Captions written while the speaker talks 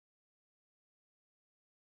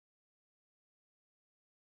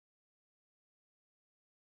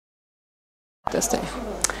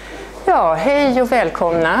Ja, hej och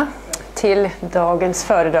välkomna till dagens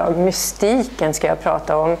föredrag. Mystiken ska jag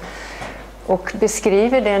prata om och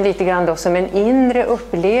beskriver den lite grann då som en inre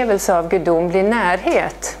upplevelse av gudomlig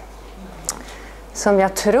närhet. Som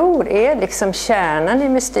jag tror är liksom kärnan i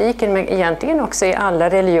mystiken, men egentligen också i alla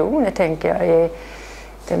religioner tänker jag, i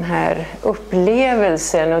den här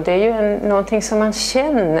upplevelsen. Och det är ju någonting som man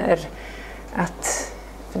känner, att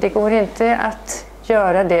det går inte att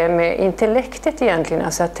göra det med intellektet egentligen,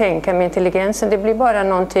 alltså att tänka med intelligensen. Det blir bara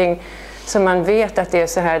någonting som man vet att det är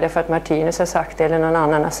så här därför att Martinus har sagt det eller någon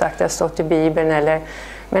annan har sagt det, har stått i Bibeln.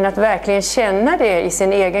 Men att verkligen känna det i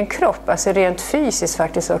sin egen kropp, alltså rent fysiskt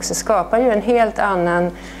faktiskt också, skapar ju en helt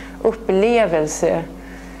annan upplevelse.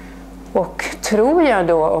 Och tror jag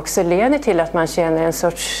då också leder till att man känner en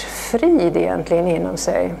sorts frid egentligen inom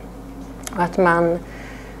sig. Att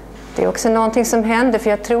det är också någonting som händer, för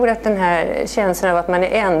jag tror att den här känslan av att man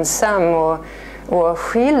är ensam och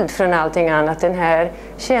skild från allting annat, den här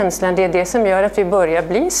känslan, det är det som gör att vi börjar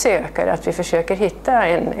bli sökare, att vi försöker hitta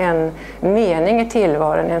en mening i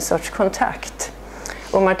tillvaron, en sorts kontakt.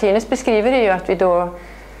 Och Martinus beskriver det ju att vi då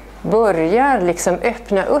börjar liksom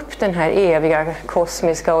öppna upp den här eviga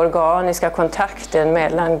kosmiska organiska kontakten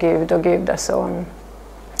mellan Gud och gudason.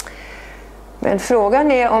 Men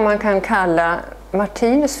frågan är om man kan kalla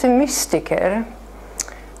Martinus för mystiker.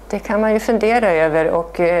 Det kan man ju fundera över,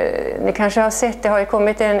 och ni kanske har sett, det har ju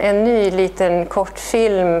kommit en ny liten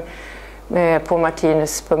kortfilm på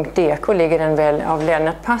martinus.dk, ligger den väl, av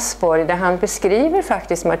Lennart Passborg, där han beskriver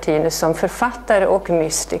faktiskt Martinus som författare och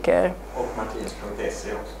mystiker. Och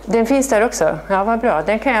martinus.se också. Den finns där också? Ja, vad bra.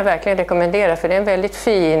 Den kan jag verkligen rekommendera, för det är en väldigt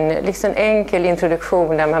fin, liksom enkel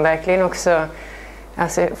introduktion där man verkligen också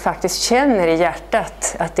faktiskt känner i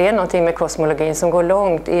hjärtat att det är någonting med kosmologin som går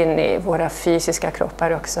långt in i våra fysiska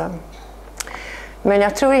kroppar också. Men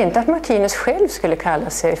jag tror inte att Martinus själv skulle kalla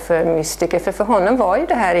sig för mystiker, för honom var ju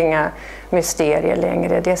det här inga mysterier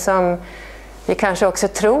längre. Det som vi kanske också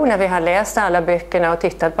tror när vi har läst alla böckerna och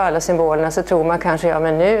tittat på alla symbolerna, så tror man kanske, ja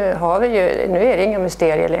men nu är det inga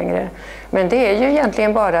mysterier längre. Men det är ju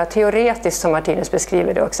egentligen bara teoretiskt, som Martinus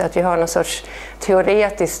beskriver det också, att vi har någon sorts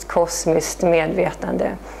teoretiskt kosmiskt medvetande.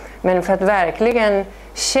 Men för att verkligen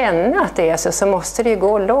känna att det är så måste det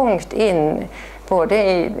gå långt in, både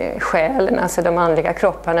i själen, alltså de andliga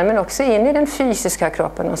kropparna, men också in i den fysiska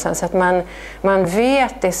kroppen någonstans. Så att man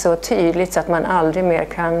vet det så tydligt så att man aldrig mer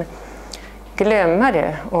kan glömma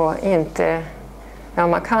det, och inte, ja,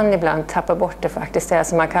 man kan ibland tappa bort det faktiskt, det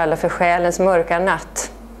som man kallar för själens mörka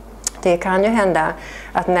natt. Det kan ju hända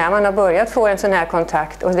att när man har börjat få en sån här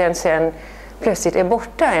kontakt och den sen plötsligt är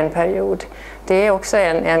borta en period, det är också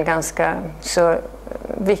en ganska så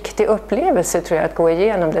viktig upplevelse, tror jag, att gå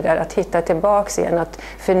igenom det där, att hitta tillbaks igen, att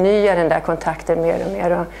förnya den där kontakten mer och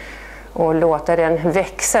mer och låta den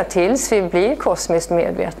växa tills vi blir kosmiskt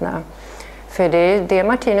medvetna. För det är det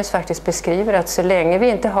Martinus faktiskt beskriver, att så länge vi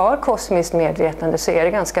inte har kosmiskt medvetande så är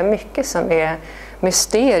det ganska mycket som är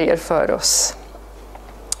mysterier för oss.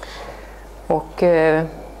 Och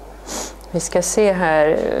vi ska se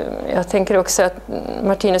här, jag tänker också att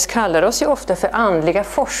Martinus kallar oss ju ofta för andliga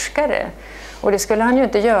forskare. Och det skulle han ju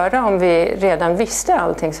inte göra om vi redan visste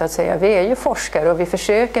allting, så att säga. Vi är ju forskare och vi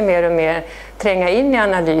försöker mer och mer tränga in i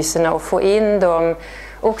analyserna och få in dem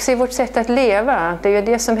också i vårt sätt att leva. Det är ju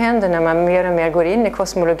det som händer när man mer och mer går in i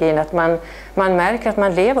kosmologin, att man märker att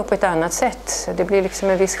man lever på ett annat sätt. Det blir liksom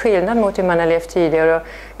en viss skillnad mot hur man har levt tidigare, och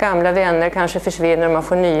gamla vänner kanske försvinner och man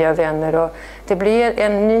får nya vänner. Och det blir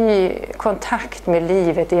en ny kontakt med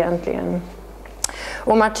livet egentligen.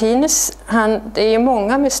 Och Martinus, det är ju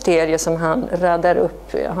många mysterier som han raddar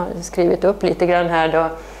upp. Jag har skrivit upp lite grann här då.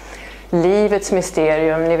 Livets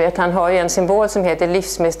mysterium, ni vet, han har ju en symbol som heter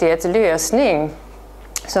livsmysteriets lösning,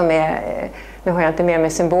 som är, nu har jag inte med mig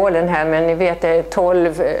symbolen här, men ni vet, det är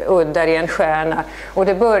 12 uddar i en stjärna. Och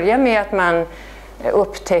det börjar med att man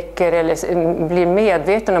upptäcker eller blir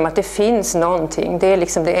medveten om att det finns någonting. Det är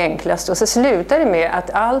liksom det enklaste. Och så slutar det med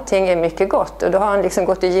att allting är mycket gott. Och då har han liksom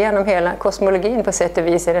gått igenom hela kosmologin på sätt och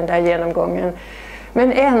vis i den där genomgången.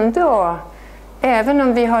 Men ändå, även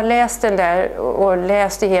om vi har läst den där och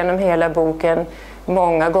läst igenom hela boken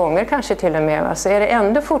många gånger kanske till och med, så är det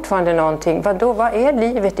ändå fortfarande någonting. Vad är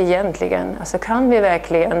livet egentligen? Alltså, kan vi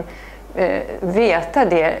verkligen veta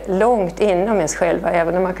det långt inom ens själva,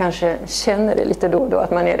 även om man kanske känner det lite då och då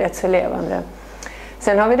att man är rätt så levande.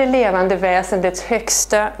 Sen har vi det levande väsendets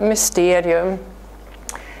högsta mysterium.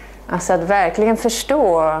 Alltså att verkligen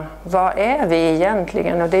förstå, vad är vi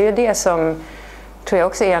egentligen? Och det är ju det som, tror jag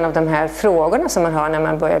också är en av de här frågorna som man har när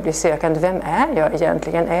man börjar bli sökande. Vem är jag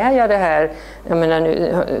egentligen? Är jag det här, jag menar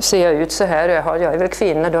nu ser jag ut så här och jag är väl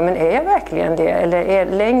kvinna då, men är jag verkligen det? Eller är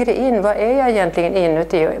längre in, vad är jag egentligen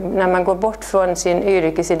inuti? När man går bort från sin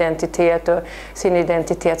yrkesidentitet och sin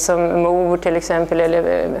identitet som mor till exempel,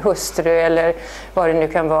 eller hustru eller vad det nu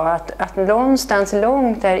kan vara, att någonstans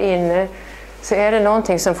långt där inne så är det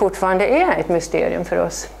någonting som fortfarande är ett mysterium för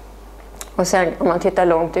oss. Och sen om man tittar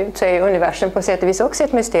långt ut så är universum på sätt och vis också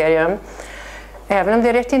ett mysterium. Även om det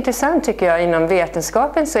är rätt intressant tycker jag inom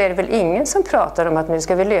vetenskapen så är det väl ingen som pratar om att nu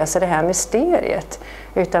ska vi lösa det här mysteriet.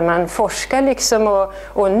 Utan man forskar liksom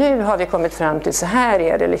och nu har vi kommit fram till så här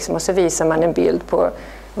är det liksom, och så visar man en bild på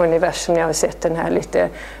universum. Ni har sett den här lite.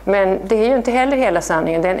 Men det är ju inte heller hela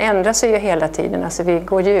sanningen. Den ändrar sig ju hela tiden. Alltså vi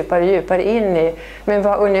går djupare och djupare in i. Men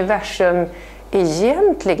vad universum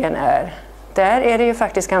egentligen är, där är det ju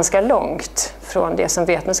faktiskt ganska långt från det som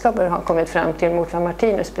vetenskapen har kommit fram till mot vad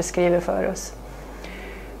Martinus beskriver för oss.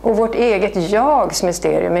 Och vårt eget jags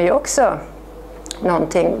mysterium är ju också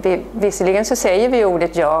någonting. Visserligen så säger vi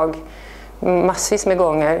ordet jag massvis med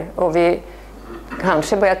gånger och vi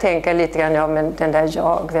kanske börjar tänka lite grann, ja men den där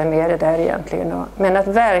jag, vem är det där egentligen? Men att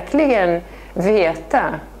verkligen veta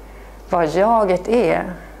vad jaget är,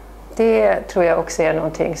 det tror jag också är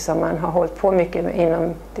någonting som man har hållit på mycket med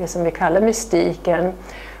inom det som vi kallar mystiken.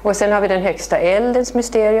 Och sen har vi den högsta eldens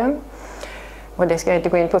mysterium. Och det ska jag inte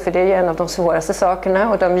gå in på för det är en av de svåraste sakerna.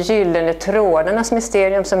 Och de gyllene trådarnas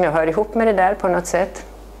mysterium som jag hör ihop med det där på något sätt.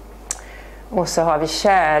 Och så har vi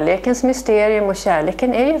kärlekens mysterium, och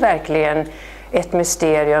kärleken är ju verkligen ett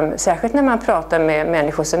mysterium. Särskilt när man pratar med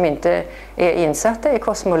människor som inte är insatta i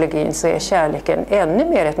kosmologin så är kärleken ännu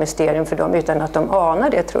mer ett mysterium för dem utan att de anar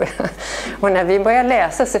det, tror jag. Och när vi börjar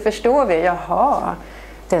läsa så förstår vi, jaha,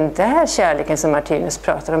 den där kärleken som Martinus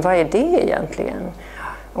pratar om, vad är det egentligen?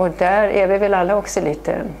 Och där är vi väl alla också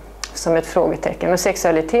lite som ett frågetecken. Och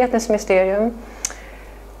sexualitetens mysterium,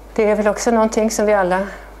 det är väl också någonting som vi alla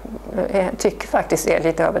tycker faktiskt är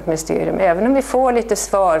lite av ett mysterium. Även om vi får lite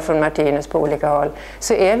svar från Martinus på olika håll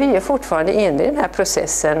så är vi ju fortfarande inne i den här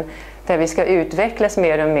processen där vi ska utvecklas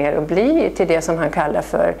mer och mer och bli till det som han kallar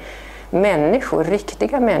för människor,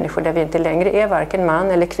 riktiga människor där vi inte längre är varken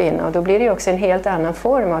man eller kvinna, och då blir det ju också en helt annan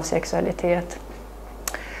form av sexualitet.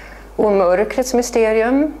 Och mörkrets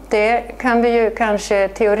mysterium, det kan vi ju kanske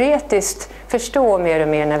teoretiskt förstå mer och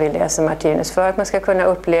mer när vi läser Martinus. För att man ska kunna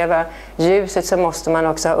uppleva ljuset så måste man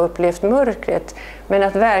också ha upplevt mörkret. Men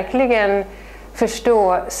att verkligen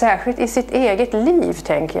förstå, särskilt i sitt eget liv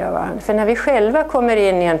tänker jag. Va? För när vi själva kommer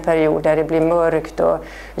in i en period där det blir mörkt och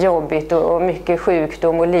jobbigt och mycket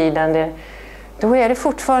sjukdom och lidande, då är det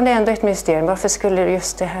fortfarande ändå ett mysterium. Varför skulle det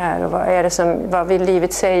just det här? Och vad vill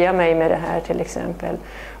livet säga mig med det här till exempel?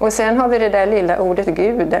 Och sen har vi det där lilla ordet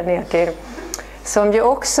Gud där ner till, som ju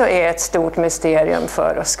också är ett stort mysterium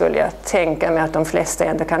för oss, skulle jag tänka mig att de flesta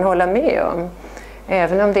ändå kan hålla med om.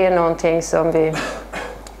 Även om det är någonting som vi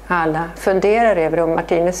alla funderar över. Och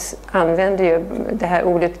Martinus använder ju det här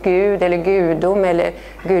ordet Gud eller gudom eller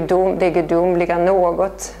det gudomliga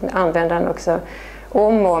något, använder han också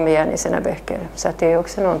om och om igen i sina böcker. Så att det är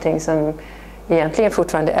också någonting som egentligen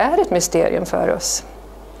fortfarande är ett mysterium för oss.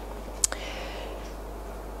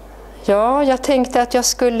 Ja, jag tänkte att jag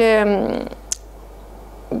skulle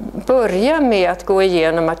börja med att gå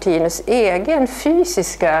igenom Martinus egen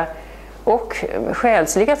fysiska och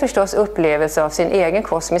själsliga förstås upplevelse av sin egen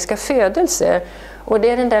kosmiska födelse. Och det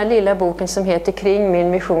är den där lilla boken som heter Kring min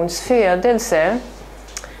missions födelse,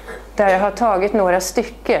 där jag har tagit några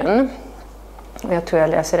stycken. Jag tror jag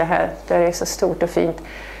läser det här, det är så stort och fint.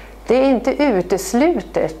 Det är inte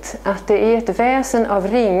uteslutet att det i ett väsen av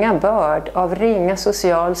ringa börd, av ringa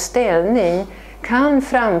social ställning kan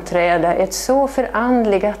framträda ett så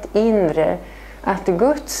förandligat inre att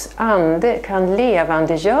Guds ande kan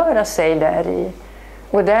levandegöra sig däri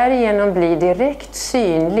och därigenom bli direkt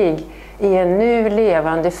synlig i en nu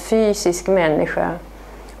levande fysisk människa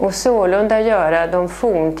och sålunda göra de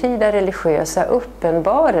forntida religiösa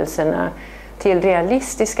uppenbarelserna till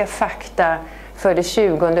realistiska fakta för det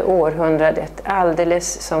 20:e århundradet,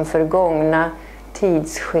 alldeles som förgångna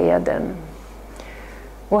tidsskeden.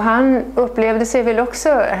 Och han upplevde sig väl också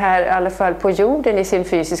här, i alla fall på jorden i sin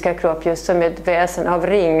fysiska kropp, just som ett väsen av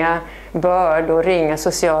ringa börd och ringa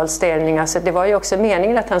social ställning. Alltså det var ju också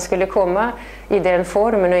meningen att han skulle komma i den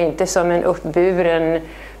formen och inte som en uppburen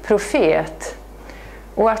profet.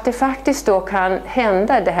 Och att det faktiskt då kan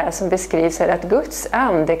hända det här som beskrivs här, att Guds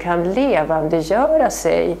ande kan levandegöra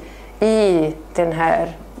sig i den här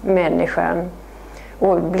människan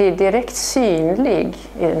och blir direkt synlig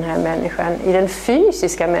i den här människan, i den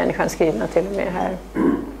fysiska människan skriver han till och med här.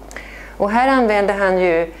 Och här använder han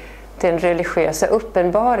ju den religiösa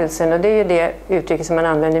uppenbarelsen, och det är ju det uttrycket som man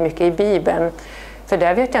använder mycket i Bibeln. För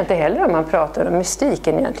där vet jag inte heller om man pratar om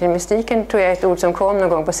mystiken egentligen. Mystiken tror jag är ett ord som kom någon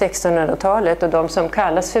gång på 1600-talet, och de som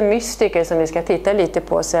kallas för mystiker, som vi ska titta lite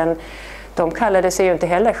på sen, de kallade sig ju inte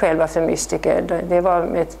heller själva för mystiker. Det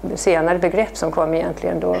var ett senare begrepp som kom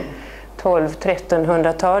egentligen då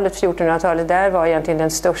 1200-1300-talet, 1400-talet. Där var egentligen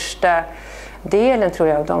den största delen, tror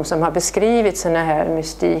jag, av de som har beskrivit såna här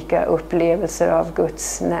mystika upplevelser av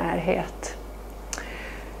Guds närhet.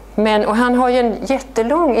 Och han har ju en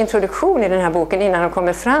jättelång introduktion i den här boken innan han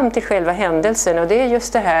kommer fram till själva händelsen, och det är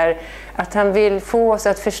just det här att han vill få oss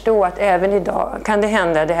att förstå att även idag kan det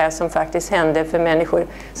hända det här som faktiskt hände för människor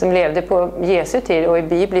som levde på Jesu tid, och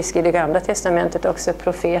i det gamla testamentet också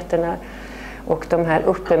profeterna och de här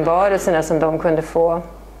uppenbarelserna som de kunde få.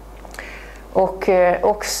 Och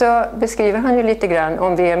också beskriver han ju lite grann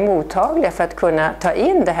om vi är mottagliga för att kunna ta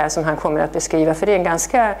in det här som han kommer att beskriva, för det är en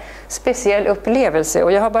ganska speciell upplevelse.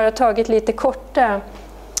 Och jag har bara tagit lite korta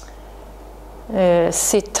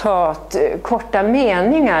citat, korta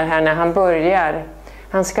meningar här när han börjar.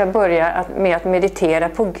 Han ska börja med att meditera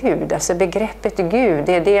på Gud, alltså begreppet Gud,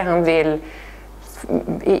 det är det han vill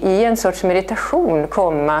i en sorts meditation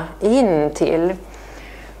komma in till.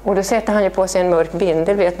 Och då sätter han ju på sig en mörk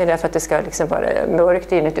bindel, vet ni, därför att det ska liksom vara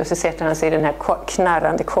mörkt inuti, och så sätter han sig i den här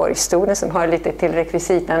knarrande korgstolen som har lite till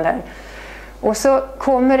rekvisitan där. Och så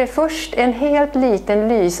kommer det först en helt liten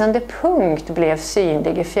lysande punkt blev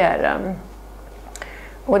synlig i fjärran.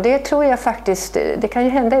 Och det tror jag faktiskt, det kan ju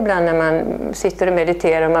hända ibland när man sitter och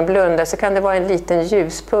mediterar och man blundar, så kan det vara en liten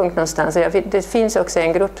ljuspunkt någonstans. Det finns också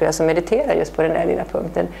en grupp, tror jag, som mediterar just på den där lilla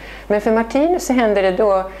punkten. Men för Martinus så hände det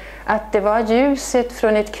då att det var ljuset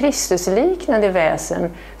från ett Kristusliknande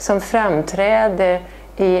väsen som framträdde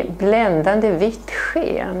i bländande vitt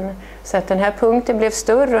sken. Så att den här punkten blev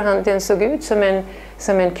större och den såg ut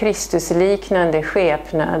som en Kristusliknande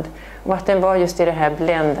skepnad. Och att den var just i det här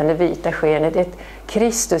bländande vita skenet. Ett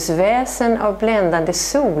Kristusväsen av bländande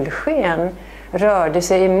solsken rörde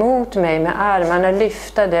sig emot mig med armarna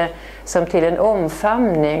lyftade som till en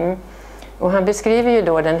omfamning. Och han beskriver ju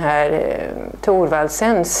då den här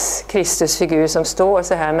Thorvaldsens Kristusfigur som står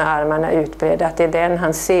så här med armarna utbredda, att det är den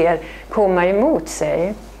han ser komma emot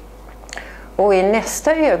sig. Och i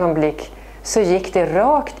nästa ögonblick så gick det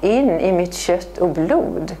rakt in i mitt kött och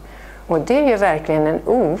blod. Och det är ju verkligen en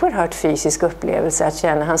oerhört fysisk upplevelse att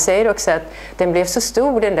känna. Han säger också att den blev så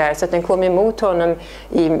stor den där så att den kom emot honom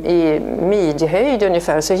i midjehöjd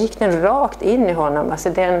ungefär, så gick den rakt in i honom. Alltså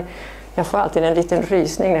jag får alltid en liten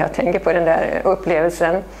rysning när jag tänker på den där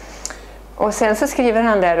upplevelsen. Och sen så skriver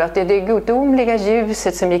han där att det är det gudomliga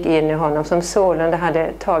ljuset som gick in i honom, som sålunda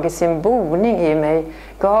hade tagit sin boning i mig,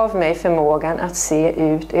 gav mig förmågan att se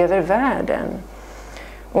ut över världen.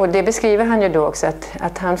 Och det beskriver han ju då också,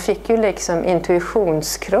 att han fick ju liksom intuitionen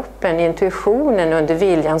under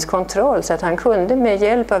viljans kontroll, så att han kunde med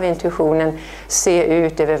hjälp av intuitionen se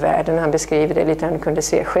ut över världen. Han beskriver det lite, han kunde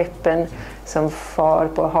se skeppen som far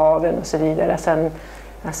på haven och så vidare.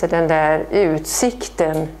 Alltså den där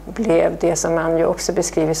utsikten blev det som man ju också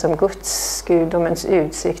beskriver som gudomens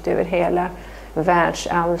utsikt över hela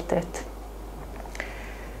världsalltet.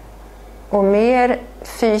 Och mer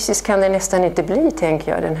fysiskt kan det nästan inte bli,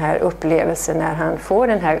 tänker jag, den här upplevelsen när han får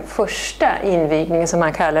den här första invigningen som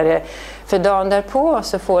han kallar det. För dagen därpå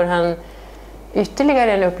så får han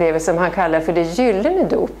ytterligare en upplevelse som han kallar för det gyllene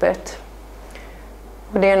dopet.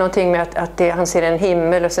 Och det är någonting med att han ser en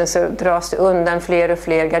himmel och sen så dras det undan fler och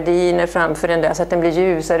fler gardiner framför den där så att den blir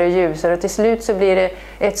ljusare och ljusare. Och till slut så blir det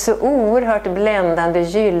ett så oerhört bländande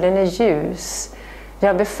gyllene ljus.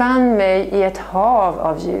 Jag befann mig i ett hav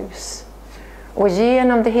av ljus. Och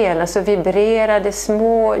genom det hela så vibrerade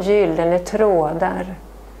små gyllene trådar.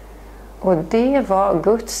 Och det var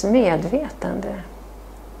Guds medvetande.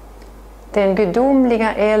 Den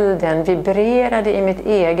gudomliga elden vibrerade i mitt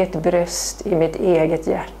eget bröst, i mitt eget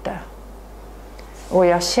hjärta. Och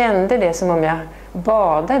jag kände det som om jag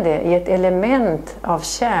badade i ett element av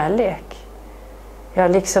kärlek.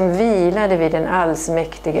 Jag liksom vilade vid den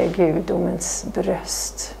allsmäktige gudomens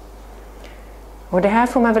bröst. Och det här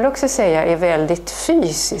får man väl också säga är väldigt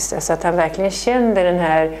fysiskt, alltså att han verkligen kände den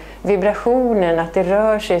här vibrationen, att det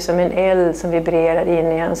rör sig som en eld som vibrerar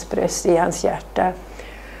in i hans bröst, i hans hjärta.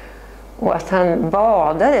 Och att han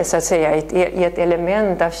badade så att säga i ett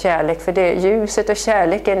element av kärlek, för det ljuset och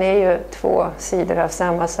kärleken är ju två sidor av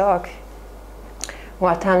samma sak.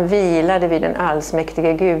 Och att han vilade vid den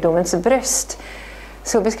allsmäktige gudomens bröst.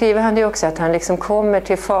 så beskriver han det också, att han liksom kommer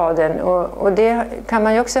till Fadern, och det kan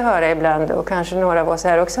man ju också höra ibland, och kanske några av oss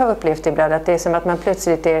här också har upplevt ibland, att det är som att man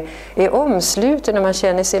plötsligt är omsluten och man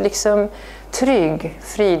känner sig liksom trygg,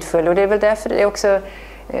 fridfull, och det är väl därför det också,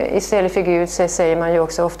 istället för Gud så säger man ju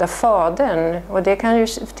också ofta Fadern, och det kan ju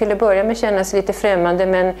till att börja med kännas lite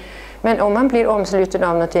främmande, men om man blir omsluten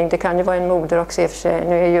av någonting, det kan ju vara en moder också i och för sig,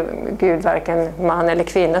 nu är ju Gud varken man eller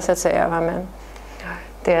kvinna så att säga, va? Men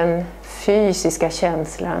den fysiska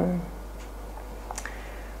känslan.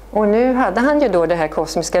 Och nu hade han ju då det här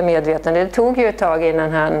kosmiska medvetandet. Det tog ju ett tag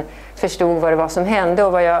innan han förstod vad det var som hände,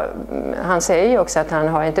 och han säger ju också att han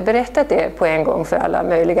har inte berättat det på en gång för alla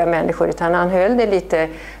möjliga människor, utan han höll det lite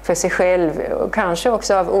för sig själv, och kanske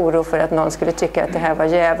också av oro för att någon skulle tycka att det här var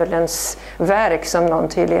djävulens verk, som någon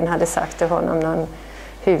tydligen hade sagt till honom, någon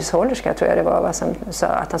hushållerska tror jag det var, som sa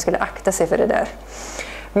att han skulle akta sig för det där.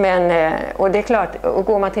 Men, och det är klart, och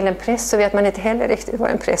går man till en präst så vet man inte heller riktigt vad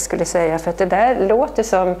en präst skulle säga, för att det där låter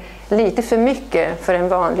som lite för mycket för en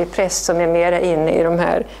vanlig präst som är mera inne i de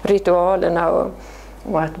här ritualerna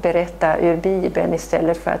och att berätta ur Bibeln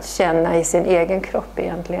istället för att känna i sin egen kropp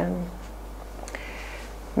egentligen.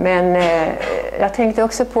 Men jag tänkte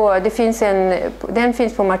också på, den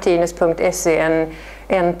finns på martinus.se,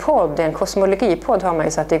 en podd, en kosmologipodd har man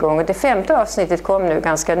ju satt igång, och det 5:e avsnittet kom nu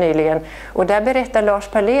ganska nyligen, och där berättar Lars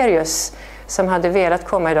Palerius, som hade velat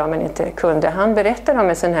komma idag men inte kunde, han berättar om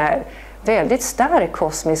en sån här väldigt stark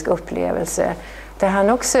kosmisk upplevelse där han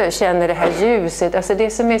också känner det här ljuset. Alltså det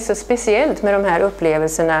som är så speciellt med de här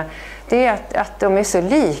upplevelserna, det är att de är så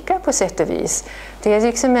lika på sätt och vis. Det är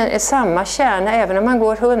liksom samma kärna, även om man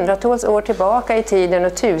går hundratals år tillbaka i tiden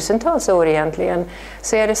och tusentals år egentligen,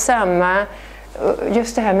 så är det samma,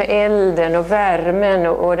 just det här med elden och värmen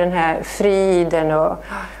och den här friden,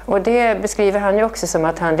 och det beskriver han ju också som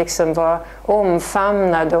att han liksom var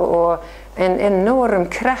omfamnad och en enorm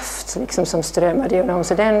kraft liksom som strömmade genom,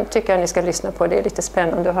 så den tycker jag ni ska lyssna på, det är lite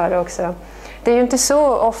spännande att höra också. Det är ju inte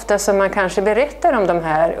så ofta som man kanske berättar om de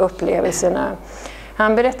här upplevelserna.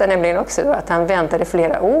 Han berättar nämligen också då att han väntade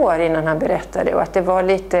flera år innan han berättade, och att det var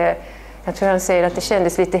lite, jag tror han säger att det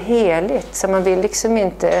kändes lite heligt, så man vill liksom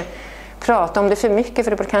inte prata om det för mycket,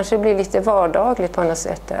 för det kanske blir lite vardagligt på något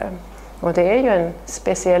sätt där. Och det är ju en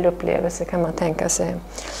speciell upplevelse, kan man tänka sig.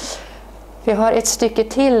 Vi har ett stycke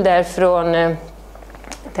till där från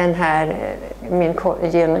den här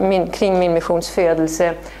kring min missions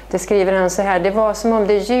födelse. Det skriver han så här: det var som om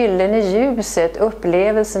det gyllene ljuset,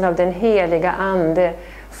 upplevelsen av den heliga ande,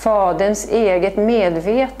 faderns eget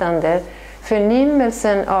medvetande,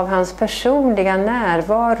 förnimmelsen av hans personliga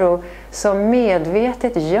närvaro som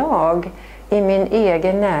medvetet jag i min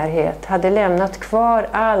egen närhet hade lämnat kvar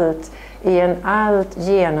allt i en allt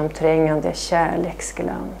genomträngande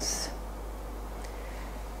kärleksglans.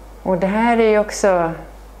 Och det här är ju också,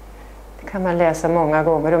 det kan man läsa många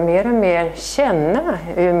gånger och mer känna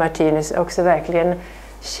hur Martinus också verkligen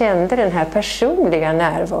kände den här personliga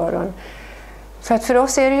närvaron. För att för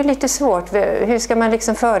oss är det ju lite svårt, hur ska man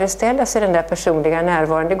liksom föreställa sig den där personliga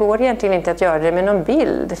närvaron? Det går egentligen inte att göra det med någon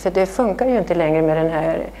bild, för det funkar ju inte längre med den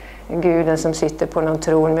här guden som sitter på någon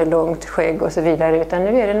tron med långt skägg och så vidare, utan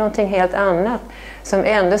nu är det någonting helt annat som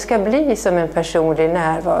ändå ska bli som en personlig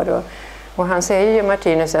närvaro. Och han säger ju,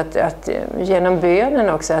 Martinus, att genom bönen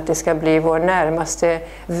också, att det ska bli vår närmaste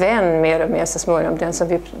vän mer och mer så småningom, den som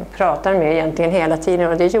vi pratar med egentligen hela tiden,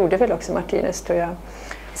 och det gjorde väl också Martinus, tror jag.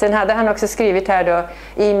 Sen hade han också skrivit här då: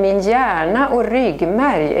 i min hjärna och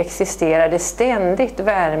ryggmärg existerade ständigt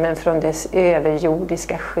värmen från dess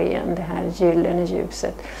överjordiska sken, det här gyllene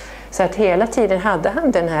ljuset. Så att hela tiden hade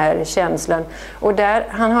han den här känslan. Och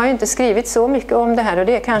han har ju inte skrivit så mycket om det här, och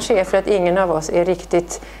det kanske är för att ingen av oss är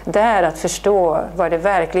riktigt där att förstå vad det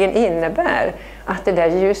verkligen innebär. Att det där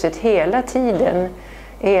ljuset hela tiden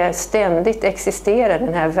är ständigt existerar,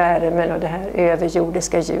 den här värmen och det här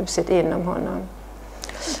överjordiska ljuset inom honom.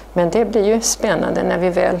 Men det blir ju spännande när vi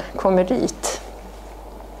väl kommer dit.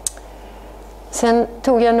 Sen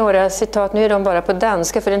tog jag några citat, nu är de bara på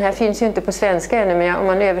danska för den här finns ju inte på svenska ännu, men om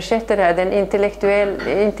man översätter det här, den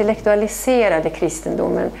intellektualiserade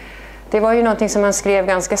kristendomen. Det var ju någonting som han skrev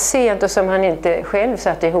ganska sent och som han inte själv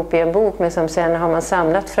satte ihop i en bok, men som sen har man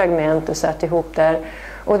samlat fragment och satt ihop där.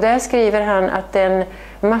 Och där skriver han att den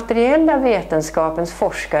materiella vetenskapens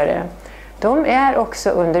forskare, de är också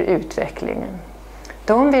under utvecklingen.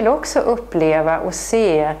 De vill också uppleva och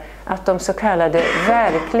se att de så kallade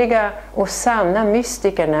verkliga och sanna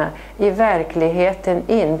mystikerna i verkligheten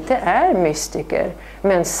inte är mystiker,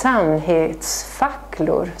 men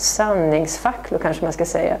sanningsfacklor kanske man ska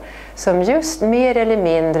säga, som just mer eller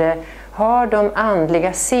mindre har de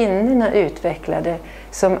andliga sinnena utvecklade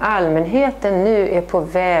som allmänheten nu är på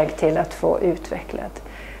väg till att få utvecklat.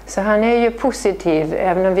 Så han är ju positiv,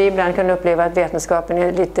 även om vi ibland kan uppleva att vetenskapen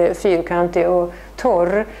är lite fyrkantig och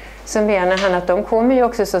torr, så menar han att de kommer ju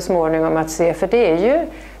också så småningom att se, för det är ju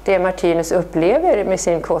det Martinus upplever med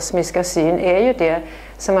sin kosmiska syn, är ju det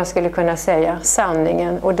som man skulle kunna säga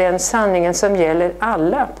sanningen, och den sanningen som gäller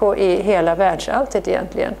alla i hela världsalltet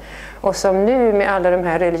egentligen. Och som nu med alla de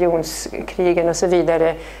här religionskrigen och så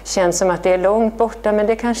vidare känns som att det är långt borta, men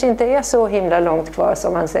det kanske inte är så himla långt kvar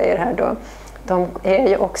som man säger här då. De är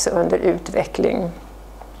ju också under utveckling.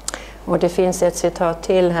 Och det finns ett citat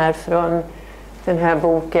till här från den här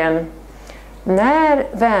boken. När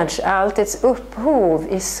världsalltets upphov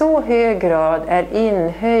i så hög grad är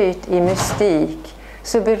inhöjt i mystik,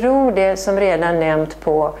 så beror det som redan nämnt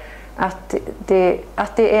på att det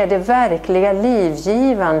är det verkliga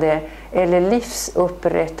livgivande eller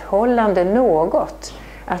livsupprätthållande något,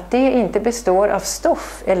 att det inte består av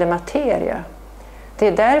stoff eller materia. Det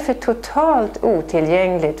är därför totalt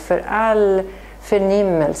otillgängligt för all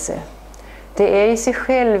förnimmelse. Det är i sig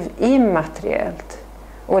själv immateriellt,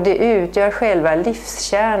 och det utgör själva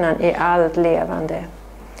livskärnan i allt levande.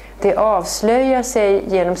 Det avslöjar sig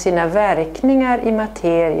genom sina verkningar i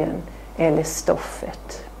materien eller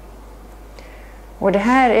stoffet. Och det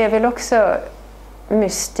här är väl också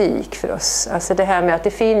mystik för oss. Alltså det här med att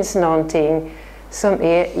det finns någonting som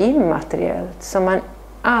är immateriellt, som man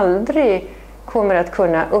aldrig kommer att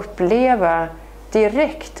kunna uppleva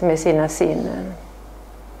direkt med sina sinnen.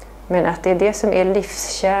 Men att det är det som är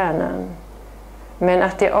livskärnan. Men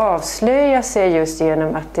att det avslöjar sig just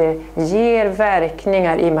genom att det ger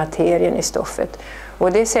verkningar i materien, i stoffet.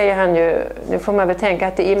 Och det säger han ju, nu får man väl tänka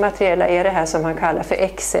att det immateriella är det här som han kallar för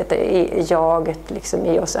exet, i jaget liksom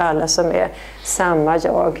i oss alla, som är samma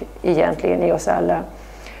jag egentligen i oss alla.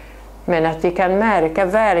 Men att vi kan märka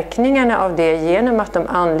verkningarna av det genom att de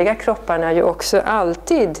andliga kropparna ju också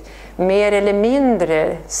alltid, mer eller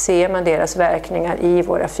mindre, ser man deras verkningar i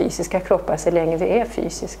våra fysiska kroppar så länge vi är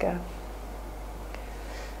fysiska.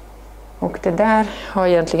 Och det där har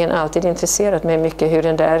egentligen alltid intresserat mig mycket,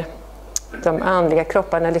 hur de andliga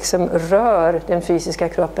kropparna liksom rör den fysiska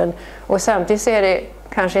kroppen. Och samtidigt så är det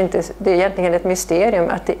kanske inte, det är egentligen ett mysterium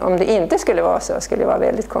att om det inte skulle vara så, skulle det vara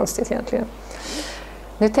väldigt konstigt egentligen.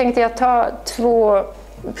 Nu tänkte jag ta 2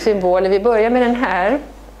 symboler. Vi börjar med den här.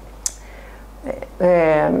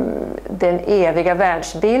 Den eviga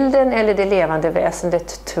världsbilden, eller det levande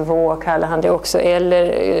väsendet 2 kallar han det också. Eller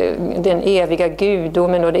den eviga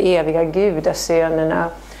gudomen och de eviga gudasönerna.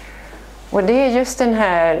 Och det är just den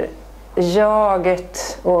här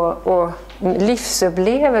jaget och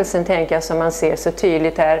livsupplevelsen, tänker jag, som man ser så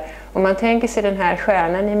tydligt här. Om man tänker sig den här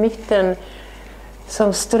stjärnan i mitten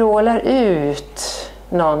som strålar ut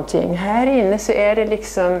någonting. Här inne så är det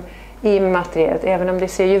liksom immateriellt, även om det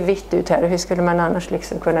ser ju vitt ut här. Hur skulle man annars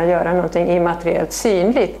liksom kunna göra någonting immateriellt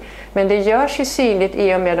synligt? Men det görs ju synligt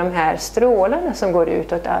i och med de här strålarna som går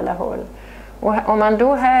ut åt alla håll. Och om man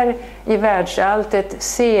då här i världsalltet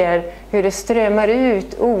ser hur det strömmar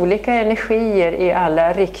ut olika energier i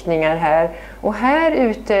alla riktningar här. Och här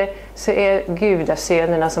ute så är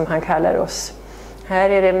gudasönerna, som han kallar oss. Här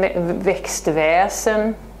är det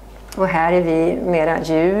växtväsen. Och här är vi mera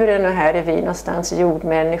djuren, och här är vi någonstans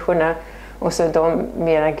jordmänniskorna. Och så de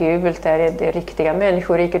mera gult, där är det riktiga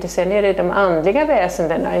människoriket. Och sen är det de andliga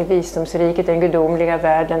väsendena i visdomsriket, den gudomliga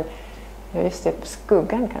världen. Ja, just det,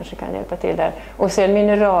 skuggan kanske kan hjälpa till där. Och sen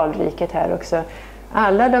mineralriket här också.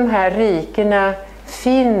 Alla de här rikena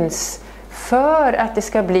finns för att det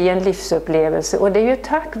ska bli en livsupplevelse. Och det är ju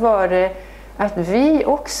tack vare att vi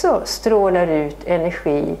också strålar ut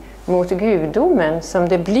energi mot gudomen som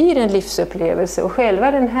det blir en livsupplevelse. Och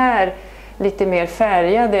själva den här lite mer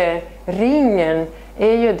färgade ringen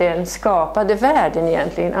är ju den skapade världen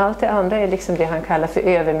egentligen. Allt det andra är liksom det han kallar för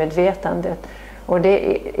övermedvetandet. Och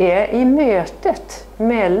det är i mötet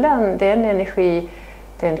mellan den energi,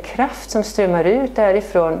 den kraft som strömmar ut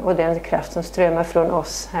därifrån och den kraft som strömmar från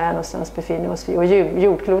oss. Här någonstans befinner oss vi. Och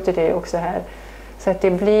jordklotet är ju också här. Så att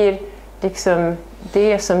det blir liksom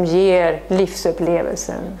det som ger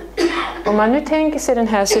livsupplevelsen. Om man nu tänker sig den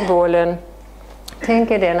här symbolen,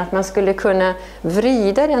 tänker den att man skulle kunna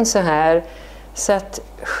vrida den så här, så att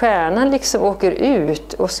stjärnan liksom åker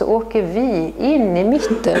ut och så åker vi in i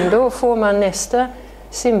mitten. Då får man nästa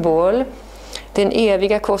symbol. Den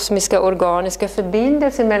eviga kosmiska organiska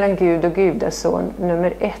förbindelsen mellan Gud och gudason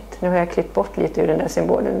nummer 1. Nu har jag klippt bort lite ur den där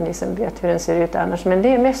symbolen, ni som vet hur den ser ut annars. Men det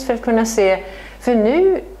är mest för att kunna se, för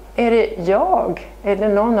nu är det jag eller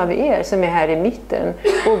någon av er som är här i mitten.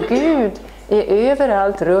 Och Gud är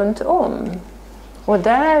överallt runt om. Och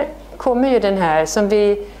där kommer ju den här som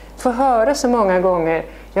vi får höra så många gånger,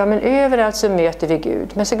 ja men överallt så möter vi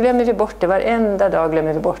Gud. Men så glömmer vi bort det, varenda dag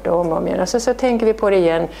glömmer vi bort det om och om igen. Och så tänker vi på det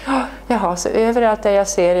igen, jaha, så överallt där jag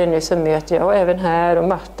ser det nu så möter jag, och även här och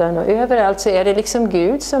mattan och överallt så är det liksom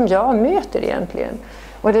Gud som jag möter egentligen.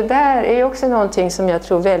 Och det där är också någonting som jag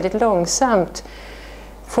tror väldigt långsamt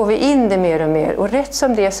får vi in det mer och mer. Och rätt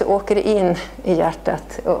som det så åker det in i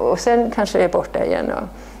hjärtat. Och sen kanske det är borta igen.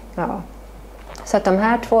 Ja. Så att de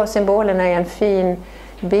här två symbolerna är en fin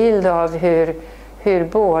bild av hur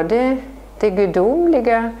både det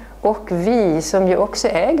gudomliga och vi, som ju också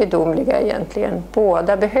är gudomliga egentligen,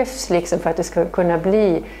 båda behövs liksom för att det ska kunna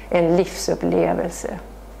bli en livsupplevelse.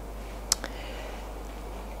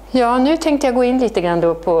 Ja, nu tänkte jag gå in lite grann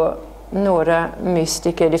då på några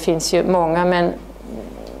mystiker. Det finns ju många, men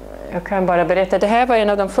jag kan bara berätta. Det här var en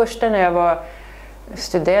av de första när jag var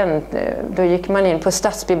student. Då gick man in på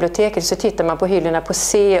stadsbiblioteket, så tittar man på hyllorna på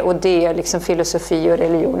C och D, liksom filosofi och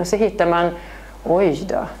religion. Och så hittar man, oj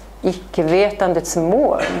då, icke-vetandets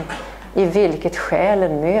mål, i vilket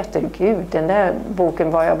själen möter Gud. Den där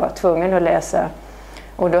boken var jag bara tvungen att läsa.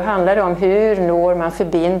 Och då handlar det om hur når man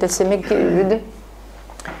förbindelse med Gud.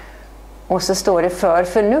 Och så står det, för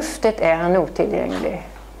förnuftet är han otillgänglig.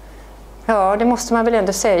 Ja, det måste man väl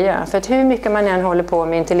ändå säga. För att hur mycket man än håller på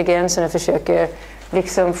med intelligensen och försöker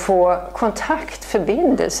liksom få kontakt,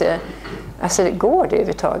 förbindelse, alltså det går det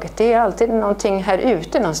överhuvudtaget. Det är alltid någonting här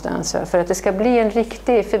ute någonstans. För att det ska bli en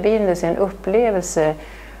riktig förbindelse, en upplevelse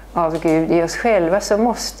av Gud i oss själva, så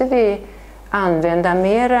måste vi använda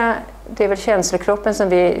mera, det är väl känslokroppen som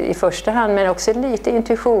vi i första hand, men också lite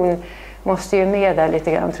intuition måste ju med där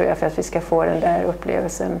lite grann, tror jag, för att vi ska få den där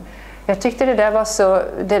upplevelsen. Jag tyckte det där var så,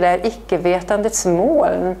 det där icke-vetandets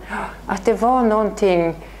moln, att det var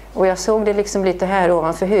någonting, och jag såg det liksom lite här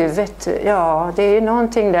ovanför huvudet. Ja, det är ju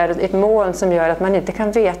någonting där, ett moln som gör att man inte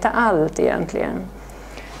kan veta allt egentligen.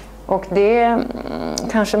 Och det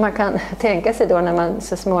kanske man kan tänka sig då när man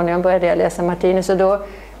så småningom började läsa Martinus, och då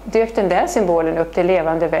dök den där symbolen upp, det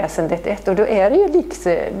levande väsendet ett, och då är det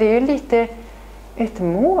ju lite ett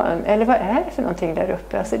moln, eller vad är det för någonting där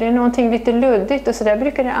uppe? Alltså det är någonting lite luddigt, och så där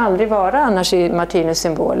brukar det aldrig vara annars i Martinus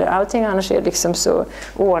symboler. Allting annars är liksom så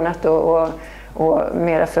ordnat och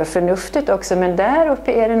mera för förnuftet också, men där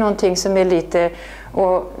uppe är det någonting som är lite,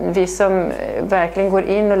 och vi som verkligen går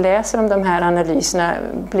in och läser om de här analyserna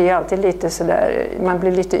blir alltid lite sådär, man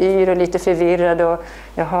blir lite yr och lite förvirrad, och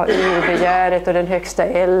jag har urbegäret och den högsta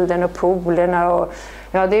elden och polerna, och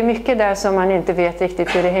ja, det är mycket där som man inte vet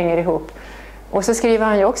riktigt hur det hänger ihop. Och så skriver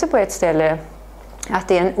han ju också på ett ställe att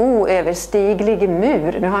det är en oöverstiglig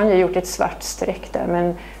mur. Nu har han ju gjort ett svart streck där,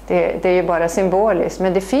 men det är ju bara symboliskt.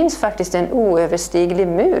 Men det finns faktiskt en oöverstiglig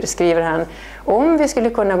mur, skriver han. Om vi skulle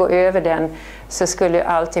kunna gå över den så skulle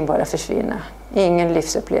allting bara försvinna. Ingen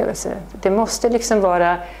livsupplevelse. Det måste liksom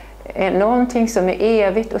vara någonting som är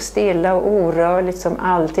evigt och stilla och orörligt, som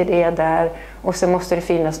alltid är där. Och så måste det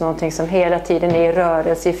finnas någonting som hela tiden är i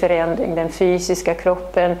rörelse, i förändring. Den fysiska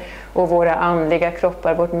kroppen och våra andliga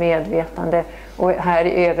kroppar, vårt medvetande. Och här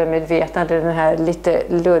i övermedvetande, den här lite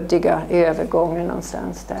luddiga övergången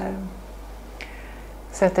någonstans där.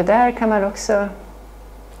 Så att det där kan man också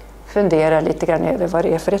fundera lite grann över, vad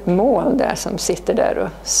det är för ett moln där som sitter där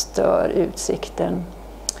och stör utsikten.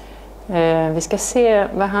 Vi ska se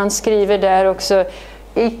vad han skriver där också.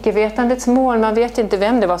 Icke-vetandets mål, man vet inte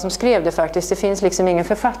vem det var som skrev det faktiskt. Det finns liksom ingen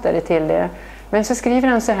författare till det. Men så skriver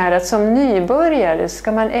han så här att som nybörjare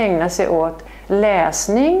ska man ägna sig åt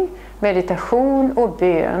läsning, meditation och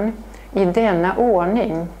bön i denna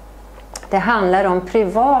ordning. Det handlar om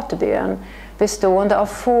privat bön bestående av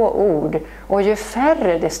få ord, och ju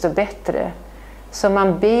färre desto bättre, som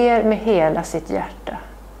man ber med hela sitt hjärta.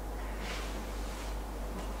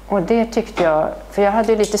 Och det tyckte jag, för jag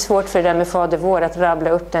hade lite svårt för det där med Fader vår, att rabbla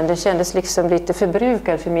upp den. Det kändes liksom lite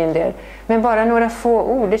förbrukad för min del. Men bara några få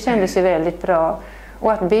ord, det kändes ju väldigt bra.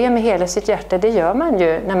 Och att be med hela sitt hjärta, det gör man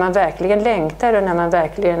ju när man verkligen längtar, och när man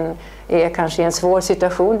verkligen är kanske i en svår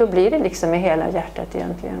situation, då blir det liksom med hela hjärtat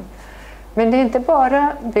egentligen. Men det är inte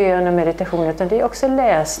bara bön och meditation, utan det är också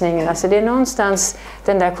läsningen. Alltså det är någonstans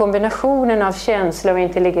den där kombinationen av känsla och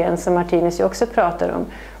intelligens som Martinus ju också pratar om.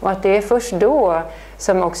 Och att det är först då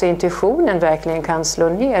som också intuitionen verkligen kan slå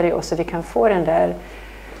ner i oss, så vi kan få den där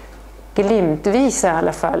glimtvisa i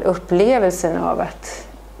alla fall upplevelsen av att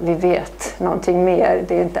vi vet någonting mer.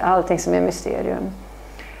 Det är inte allting som är mysterium.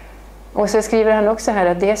 Och så skriver han också här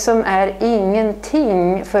att det som är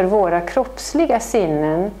ingenting för våra kroppsliga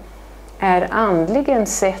sinnen är andligen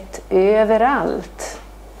sett överallt.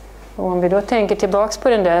 Och om vi då tänker tillbaks på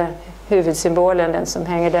den där huvudsymbolen, den som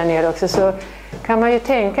hänger där nere också, så kan man ju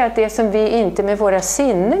tänka att det som vi inte med våra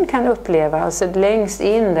sinnen kan uppleva, alltså längst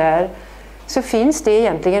in där, så finns det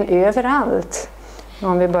egentligen överallt.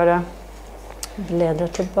 Om vi bara bläddrar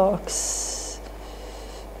tillbaks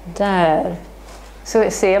där, så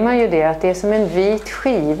ser man ju det att det är som en vit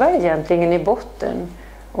skiva egentligen i botten.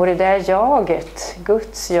 Och det där jaget,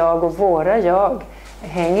 Guds jag och våra jag,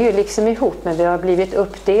 hänger ju liksom ihop, men vi har blivit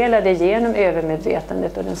uppdelade genom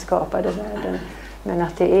övermedvetandet och den skapade världen. Men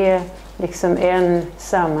att det är liksom en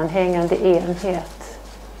sammanhängande enhet.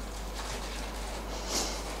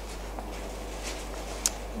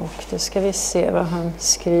 Och då ska vi se vad han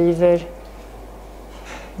skriver.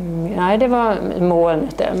 Nej, det var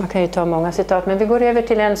molnet där. Man kan ju ta många citat. Men vi går över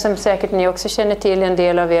till en som säkert ni också känner till, en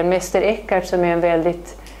del av er, Meister Eckhart, som är en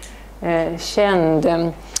väldigt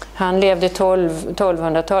känd. Han levde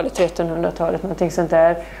 1200-talet, 1300-talet, någonting sånt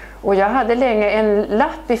där. Och jag hade länge en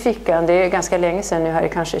lapp i fickan, det är ganska länge sedan nu, här är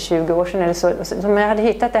kanske 20 år sedan eller så, som jag hade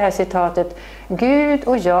hittat det här citatet: Gud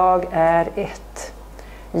och jag är ett.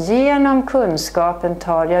 Genom kunskapen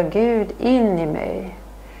tar jag Gud in i mig.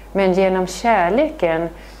 Men genom kärleken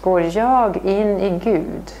går jag in i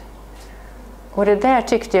Gud. Och det där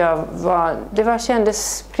tyckte jag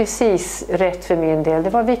kändes precis rätt för min del. Det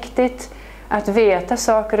var viktigt att veta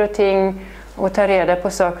saker och ting och ta reda på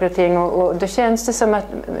saker och ting. Och då känns det som att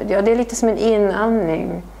det är lite som en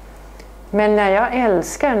inandning. Men när jag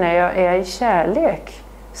älskar, när jag är i kärlek,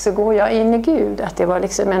 så går jag in i Gud. Att det var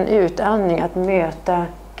liksom en utandning att möta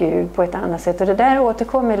Gud på ett annat sätt. Och det där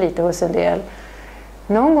återkommer lite hos en del.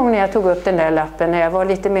 Någon gång när jag tog upp den där lappen, när jag var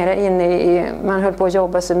lite mer inne i, man höll på att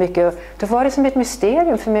jobba så mycket, då var det som ett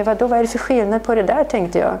mysterium för mig. Vad är det för skillnad på det där,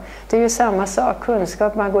 tänkte jag. Det är ju samma sak,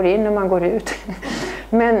 kunskap, man går in och man går ut.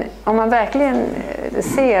 Men om man verkligen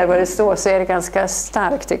ser vad det står så är det ganska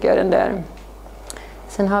starkt, tycker jag, den där.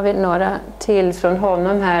 Sen har vi några till från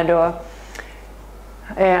honom här då.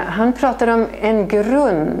 Han pratar om en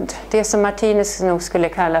grund, det som Martinus nog skulle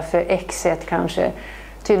kalla för exet kanske.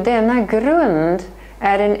 Till denna grund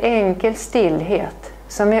är en enkel stillhet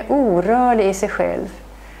som är orörlig i sig själv.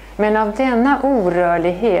 Men av denna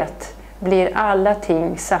orörlighet blir alla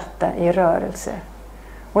ting satta i rörelse.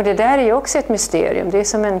 Och det där är ju också ett mysterium. Det är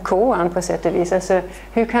som en koan på sätt och vis. Alltså,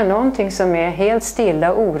 hur kan någonting som är helt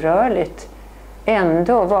stilla och orörligt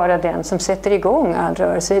ändå vara den som sätter igång all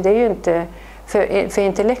rörelse? Det är ju inte, för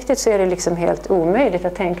intellektet så är det liksom helt omöjligt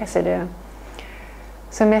att tänka sig det.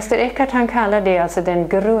 Så Meister Eckhart, han kallar det alltså den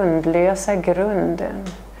grundlösa grunden.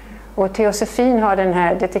 Och teosofin har den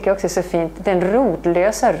här, det tycker jag också är så fint, den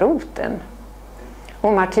rotlösa roten.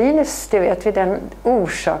 Och Martinus, det vet vi, den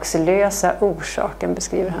orsakslösa orsaken,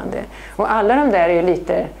 beskriver han det. Och alla de där är ju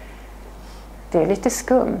lite, det är lite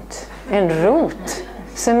skumt. En rot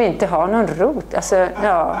som inte har någon rot. Alltså,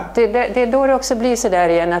 ja, det är då det också blir så där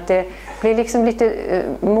igen, att det blir liksom lite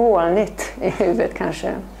molnigt i huvudet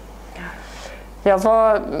kanske.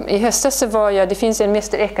 I höstas så var jag, det finns en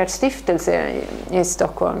Meister Eckhart-stiftelse i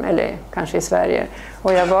Stockholm, eller kanske i Sverige.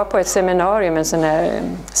 Och jag var på ett seminarium, en sån här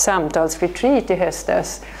samtalsretreat i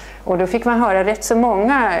höstas. Och då fick man höra rätt så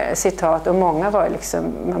många citat, och många var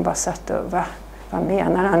liksom, man bara satt och, vad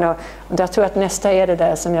menar han? Och jag tror att nästa är det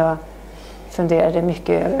där som jag funderade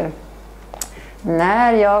mycket över.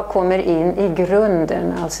 När jag kommer in i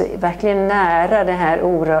grunden, alltså verkligen nära det här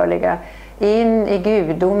orörliga, in i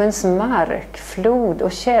gudomens mark, flod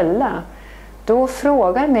och källa, då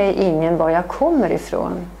frågar mig ingen var jag kommer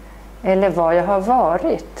ifrån eller vad jag har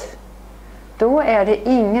varit. Då är det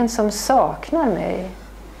ingen som saknar mig,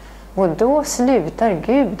 och då slutar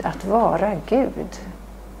Gud att vara Gud.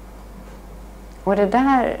 Och det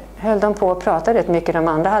där höll de på att prata rätt mycket. De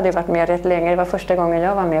andra hade varit med rätt länge. Det var första gången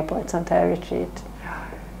jag var med på ett sånt här retreat.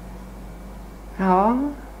 Ja,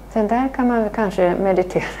 den där kan man kanske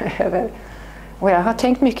meditera över. Och jag har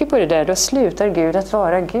tänkt mycket på det där. Då slutar Gud att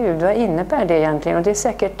vara Gud. Vad innebär det egentligen? Och det är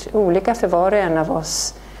säkert olika för var och en av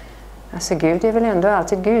oss. Alltså Gud är väl ändå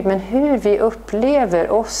alltid Gud. Men hur vi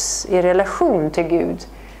upplever oss i relation till Gud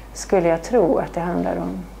skulle jag tro att det handlar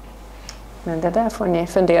om. Men det där får ni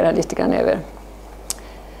fundera lite grann över.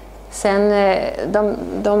 Sen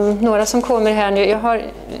några som kommer här nu. Jag har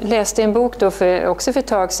läst en bok då också för ett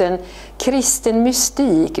tag sedan. Kristen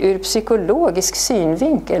mystik ur psykologisk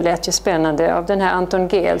synvinkel. Lät ju spännande, av den här Anton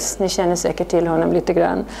Gels. Ni känner säkert till honom lite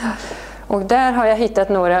grann. Och där har jag hittat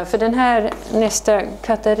några. För den här nästa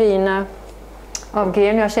Katarina av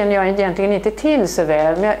Genius känner jag egentligen inte till så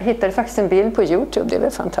väl. Men jag hittade faktiskt en bild på YouTube. Det är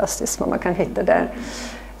väl fantastiskt vad man kan hitta där.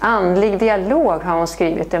 Andlig dialog har hon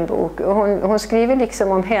skrivit en bok. Och hon skriver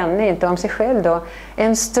liksom om henne, inte om sig själv då.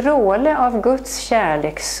 En stråle av Guds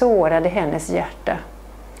kärlek sårade hennes hjärta.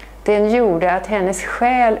 Den gjorde att hennes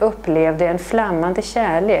själ upplevde en flammande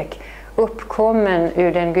kärlek uppkommen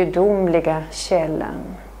ur den gudomliga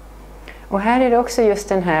källan. Och här är det också just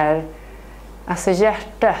den här, alltså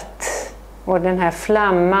hjärtat och den här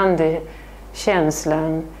flammande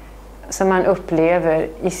känslan som man upplever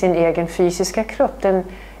i sin egen fysiska kropp.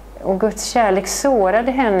 Och Guds kärlek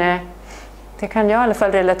sårade henne. Det kan jag i alla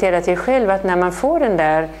fall relatera till själv, att när man får den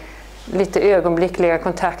där lite ögonblickliga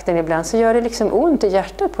kontakten ibland så gör det liksom ont i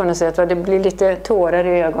hjärtat på något sätt. Och det blir lite tårar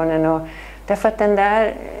i ögonen. Och därför att den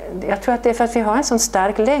där, jag tror att det är för att vi har en sån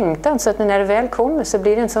stark längtan, så att när det väl kommer så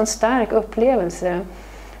blir det en sån stark upplevelse.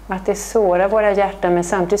 Att det sårar våra hjärtan, men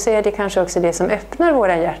samtidigt så är det kanske också det som öppnar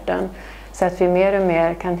våra hjärtan. Så att vi mer och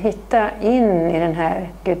mer kan hitta in i den här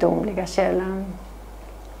gudomliga källan.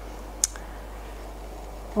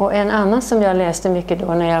 Och en annan som jag läste mycket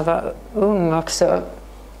då när jag var ung också,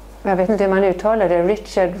 jag vet inte hur man uttalar det,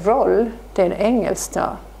 Richard Rolle, det är engelskt, ja,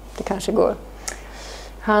 det kanske går.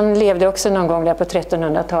 Han levde också någon gång där på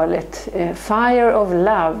 1300-talet. Fire of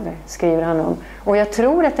Love skriver han om. Och jag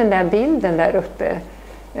tror att den där bilden där uppe,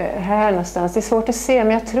 här någonstans, det är svårt att se,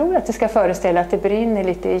 men jag tror att det ska föreställa att det brinner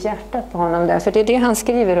lite i hjärtat på honom där. För det är det han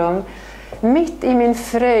skriver om. Mitt i min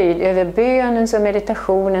fröjd över bönens och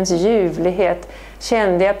meditationens ljuvlighet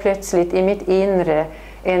kände jag plötsligt i mitt inre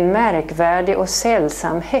en märkvärdig och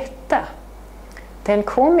sällsam hetta. Den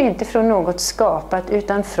kom inte från något skapat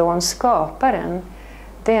utan från skaparen.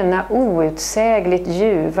 Denna outsägligt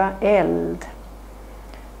ljuva eld.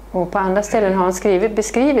 Och på andra ställen har han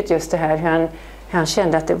beskrivit just det här, hur han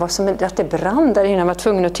kände att det var som att det brann där innan. Han var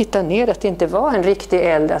tvungen att titta ner, att det inte var en riktig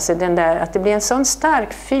eld. Alltså den där, att det blir en sån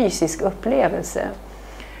stark fysisk upplevelse.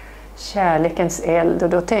 Kärlekens eld. Och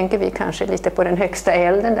då tänker vi kanske lite på den högsta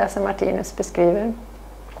elden där som Martinus beskriver.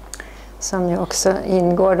 Som ju också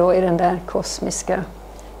ingår då i den där kosmiska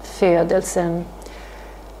födelsen.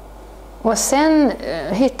 Och sen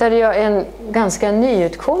hittade jag en ganska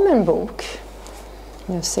nyutkommen bok.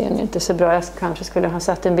 Nu ser ni inte så bra, jag kanske skulle ha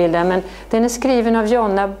satt en bild där. Men den är skriven av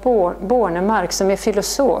Jonna Bornemark som är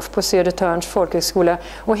filosof på Södertörns folkhögskola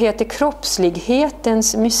och heter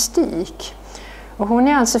Kroppslighetens mystik. Och hon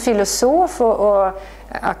är alltså filosof och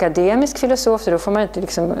akademisk filosof, så då får man inte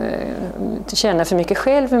liksom, känna för mycket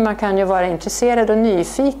själv, men man kan ju vara intresserad och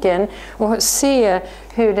nyfiken och se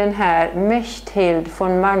hur den här Mechthild of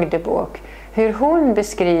Magdeburg, hur hon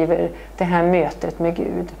beskriver det här mötet med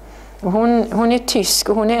Gud. Och hon är tysk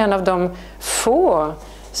och hon är en av de få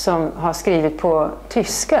som har skrivit på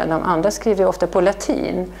tyska. De andra skriver ofta på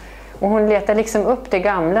latin. Och hon letar liksom upp det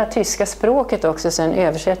gamla tyska språket också, sen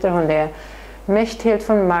översätter hon det. Mechthild of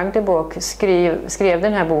Magdeburg skrev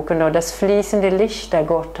den här boken då, Das fließende Licht der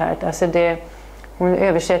Gottheit. Alltså hon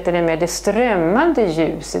översätter det med det strömmande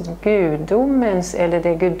ljuset, gudomens eller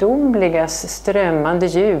det gudomligas strömmande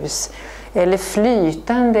ljus. Eller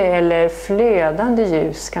flytande eller flödande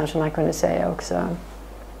ljus kanske man kunde säga också.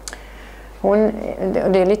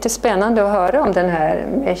 Det är lite spännande att höra om den här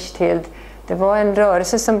Mechthild. Det var en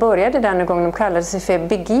rörelse som började där någon gång, de kallade sig för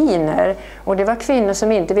beginner. Och det var kvinnor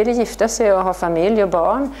som inte ville gifta sig och ha familj och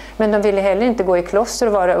barn. Men de ville heller inte gå i kloster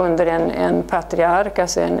och vara under en patriark,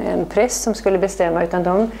 alltså en präst som skulle bestämma. Utan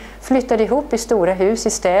de flyttade ihop i stora hus i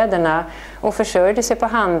städerna och försörjde sig på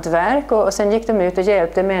hantverk. Och sen gick de ut och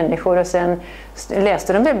hjälpte människor och sen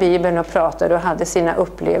läste de Bibeln och pratade och hade sina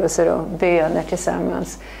upplevelser och böner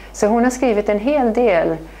tillsammans. Så hon har skrivit en hel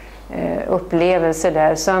del upplevelser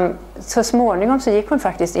där, som så småningom så gick hon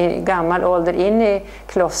faktiskt i gammal ålder in i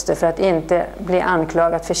kloster för att inte bli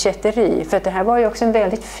anklagad för kätteri, för att det här var ju också en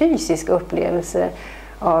väldigt fysisk upplevelse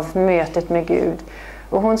av mötet med Gud.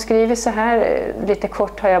 Och hon skriver så här, lite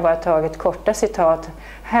kort har jag bara tagit korta citat: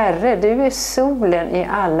 Herre, du är solen i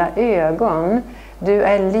alla ögon, du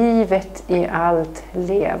är livet i allt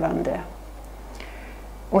levande.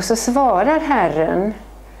 Och så svarar Herren: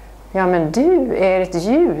 ja, men du är ett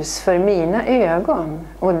ljus för mina ögon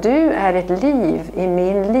och du är ett liv i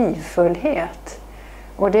min livfullhet.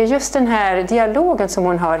 Och det är just den här dialogen som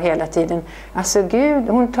hon har hela tiden. Alltså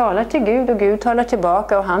hon talar till Gud och Gud talar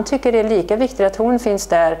tillbaka, och han tycker det är lika viktigt att hon finns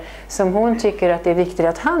där som hon tycker att det är viktigt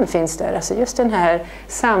att han finns där. Alltså just det här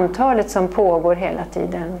samtalet som pågår hela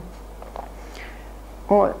tiden.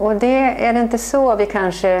 Och det är inte så vi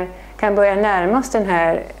kanske kan börja närma oss den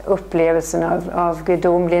här upplevelsen av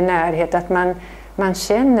gudomlig närhet, att man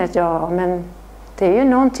känner att ja, men det är ju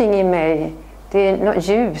någonting i mig, det är något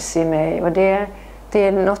ljus i mig, och det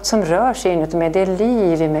är något som rör sig inuti mig, det är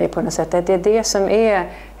liv i mig på något sätt. Det är det som är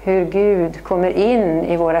hur Gud kommer in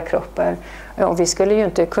i våra kroppar. Och vi skulle ju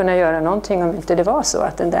inte kunna göra någonting om inte det var så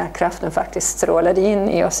att den där kraften faktiskt strålade in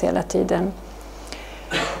i oss hela tiden.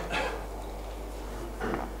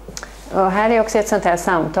 Och här är också ett sånt här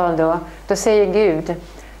samtal då. Då säger Gud: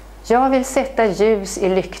 jag vill sätta ljus i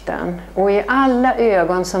lyktan, och i alla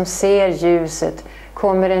ögon som ser ljuset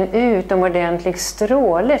kommer en utomordentlig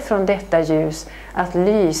stråle från detta ljus att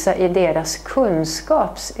lysa i deras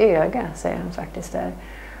kunskaps öga, säger han faktiskt där.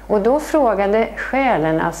 Och då frågade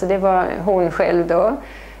själen, alltså det var hon själv då,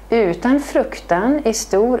 utan fruktan, i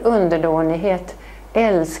stor underdånighet,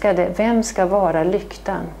 älskade: vem ska vara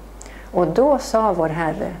lyktan? Och då sa vår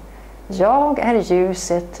Herre: jag är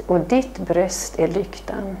ljuset och ditt bröst är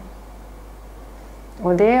lyktan.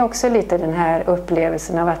 Och det är också lite den här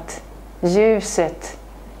upplevelsen av att ljuset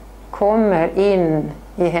kommer in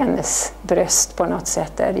i hennes bröst på något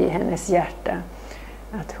sätt, där i hennes hjärta.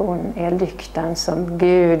 Att hon är lyktan som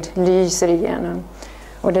Gud lyser igenom.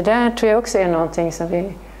 Och det där tror jag också är någonting som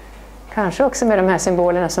vi, kanske också med de här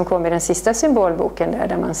symbolerna som kommer i den sista symbolboken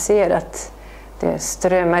där man ser att det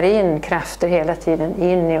strömmar in krafter hela tiden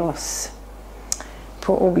in i oss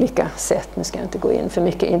på olika sätt. Nu ska jag inte gå in för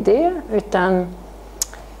mycket i det, utan...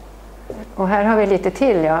 Och här har vi lite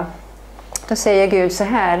till, ja. Då säger Gud så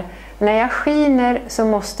här: när jag skiner så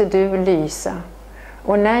måste du lysa,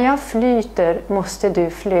 och när jag flyter måste du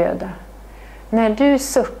flöda. När du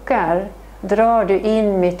suckar drar du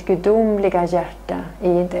in mitt gudomliga hjärta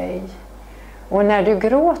i dig. Och när du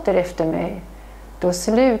gråter efter mig, då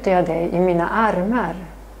sluter jag dig i mina armar.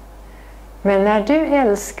 Men när du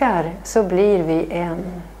älskar så blir vi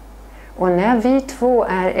en. Och när vi två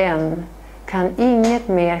är en kan inget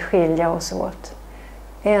mer skilja oss åt.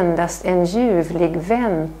 Endast en ljuvlig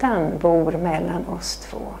väntan bor mellan oss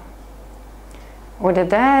två. Och det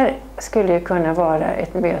där skulle ju kunna vara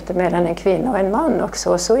ett möte mellan en kvinna och en man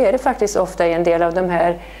också. Och så är det faktiskt ofta i en del av de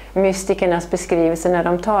här mystikernas beskrivelser. När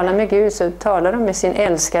de talar med Gud så talar de med sin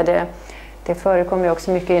älskade. Det förekommer ju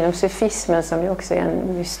också mycket inom sufismen, som ju också är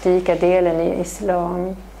den mystika delen i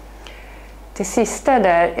islam. Det sista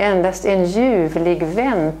där, endast en ljuvlig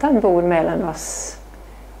väntan bor mellan oss,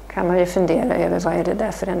 kan man ju fundera över, vad är det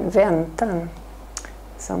där för en väntan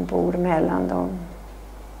som bor mellan dem.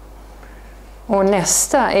 Och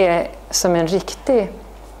nästa är som en riktig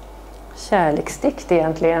kärleksdikt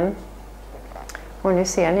egentligen. Och nu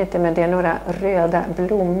ser ni inte, men det är några röda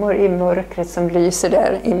blommor i mörkret som lyser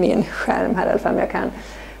där i min skärm här i alla fall, om jag kan.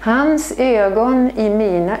 Hans ögon i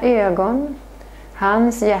mina ögon,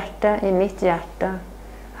 hans hjärta i mitt hjärta,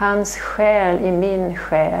 hans själ i min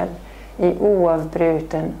själ, i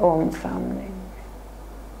oavbruten omfamning.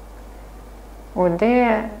 Och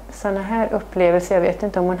det, sådana här upplevelser, jag vet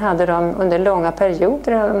inte om hon hade dem under långa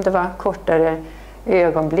perioder eller om det var kortare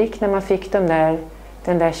ögonblick när man fick den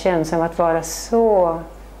där känslan av att vara så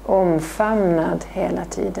omfamnad hela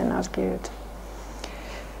tiden av Gud.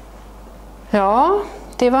 Ja,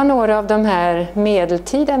 det var några av de här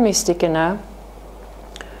medeltida mystikerna.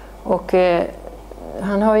 Och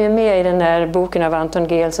han har ju med i den där boken av Anton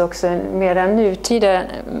Gehls också en mera nutida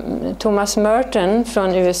Thomas Merton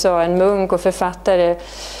från USA, en munk och författare.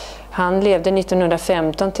 Han levde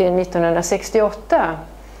 1915 till 1968.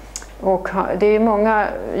 Och det är många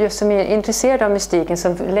just som är intresserade av mystiken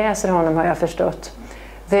som läser honom, har jag förstått.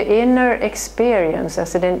 The inner experience,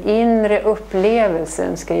 alltså den inre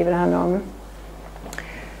upplevelsen, skriver han om.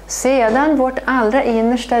 Sedan vårt allra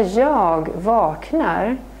innersta jag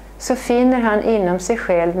vaknar, så finner han inom sig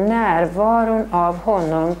själv närvaron av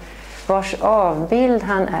honom vars avbild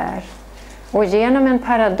han är. Och genom en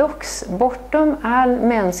paradox bortom all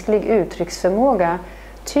mänsklig uttrycksförmåga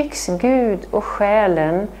tycks Gud och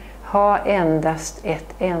själen ha endast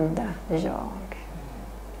ett enda jag.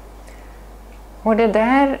 Och det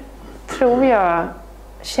där tror jag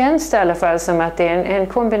känns det i alla fall som att det är en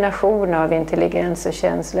kombination av intelligens och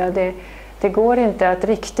känsla. Det går inte att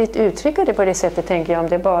riktigt uttrycka det på det sättet, tänker jag, om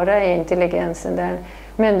det bara är intelligensen där.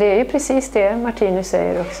 Men det är ju precis det Martinus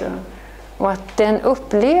säger också. Och att den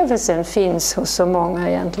upplevelsen finns hos så många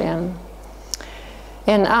egentligen.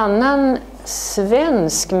 En annan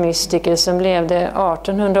svensk mystiker som levde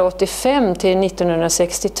 1885 till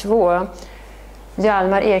 1962,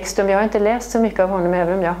 Hjalmar Ekström, jag har inte läst så mycket av honom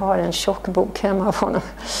även om jag har en tjock bok hemma av honom.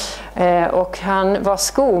 Och han var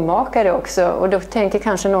skomakare också, och då tänker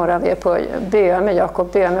kanske några av er på Böhme.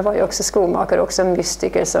 Jakob Böhme var ju också skomakare, också en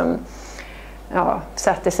mystiker som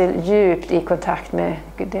satte sig djupt i kontakt med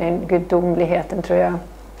den gudomligheten, tror jag.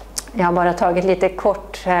 Jag har bara tagit lite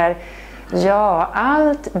kort här. Ja,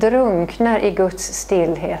 allt drunknar i Guds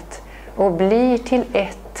stillhet och blir till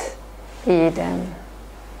ett i den.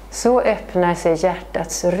 Så öppnar sig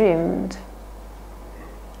hjärtats rymd.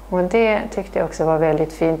 Och det tyckte jag också var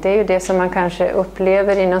väldigt fint. Det är ju det som man kanske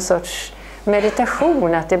upplever i någon sorts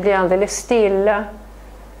meditation, att det blir alldeles stilla.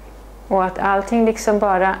 Och att allting liksom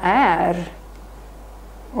bara är.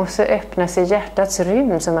 Och så öppnar sig hjärtats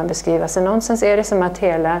rymd som man beskriver. Så någonstans är det som att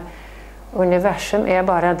hela universum är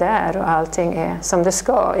bara där och allting är som det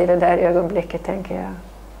ska i det där ögonblicket, tänker jag.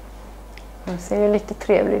 Man ser ju lite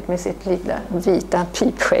trevligt med sitt lilla vita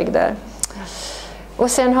pipskägg där.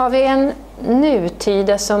 Och sen har vi en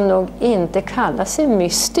nutida som nog inte kallar sig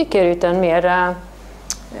mystiker utan mera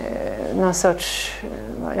någon sorts,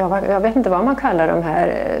 jag vet inte vad man kallar de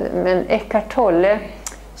här, men Eckhart Tolle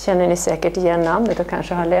känner ni säkert igen namnet och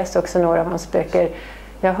kanske har läst också några av hans böcker.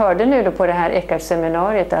 Jag hörde nu då på det här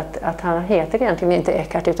Eckhart-seminariet att han heter egentligen inte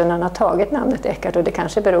Eckhart utan han har tagit namnet Eckhart, och det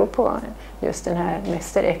kanske beror på just den här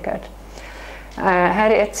Meister Eckhart. Här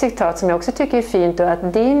är ett citat som jag också tycker är fint, och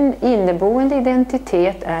att din inneboende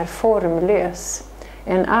identitet är formlös,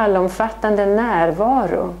 en allomfattande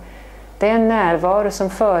närvaro. Det är en närvaro som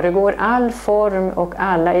föregår all form och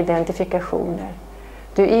alla identifikationer.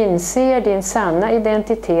 Du inser din sanna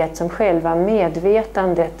identitet som själva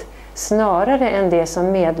medvetandet snarare än det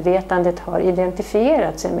som medvetandet har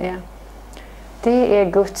identifierat sig med. Det är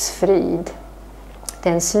Guds frid.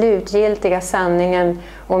 Den slutgiltiga sanningen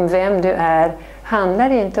om vem du är handlar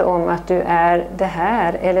inte om att du är det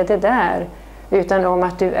här eller det där, utan om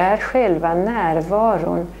att du är själva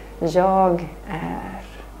närvaron. Jag är.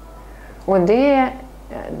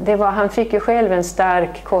 Och han fick ju själv en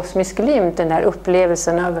stark kosmisk glimt, den här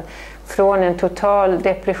upplevelsen av från en total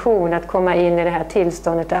depression att komma in i det här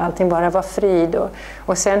tillståndet där allting bara var frid.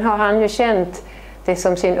 Och sen har han ju känt det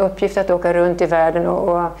som sin uppgift att åka runt i världen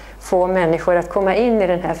och få människor att komma in i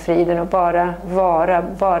den här friden och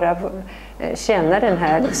bara känna den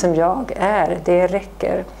här liksom jag är, det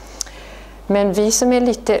räcker. Men vi som är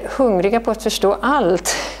lite hungriga på att förstå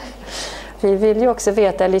allt, vi vill ju också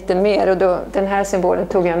veta lite mer, och då, den här symbolen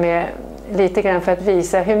tog jag med lite grann för att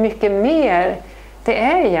visa hur mycket mer det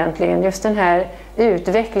är egentligen, just den här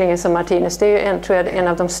utvecklingen som Martinus, det är ju tror jag, en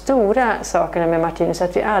av de stora sakerna med Martinus,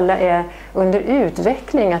 att vi alla är under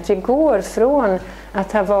utveckling, att vi går från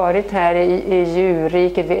att ha varit här i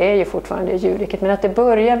djurriket, vi är ju fortfarande i djurriket, men att det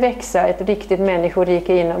börjar växa ett riktigt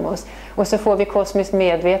människorike inom oss, och så får vi kosmiskt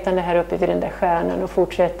medvetande här uppe vid den där stjärnan och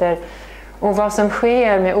fortsätter. Och vad som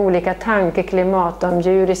sker med olika tankeklimat, de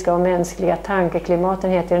djuriska och mänskliga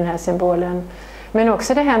tankeklimaten heter den här symbolen. Men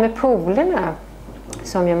också det här med polerna,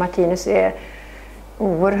 som ju Martinus är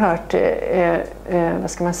oerhört vad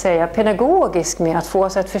ska man säga, pedagogisk med att få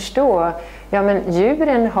oss att förstå. Ja, men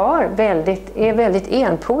djuren är väldigt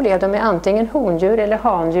enpoliga, de är antingen hondjur eller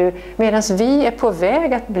handjur, medan vi är på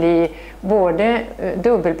väg att bli både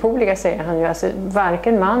dubbelpoliga, säger han ju, alltså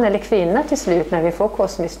varken man eller kvinna till slut när vi får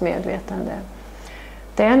kosmiskt medvetande.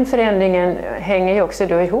 Den förändringen hänger ju också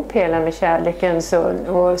då ihop hela med kärlekens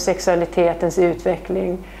och sexualitetens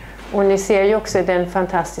utveckling. Och ni ser ju också den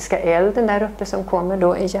fantastiska elden där uppe som kommer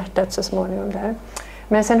då i hjärtat så småningom där.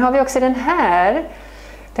 Men sen har vi också den här.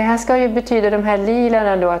 Det här ska ju betyda de här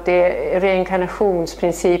lilarna då, att det är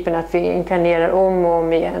reinkarnationsprincipen, att vi inkarnerar om och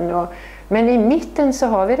om igen. Men i mitten så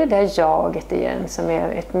har vi det där jaget igen som är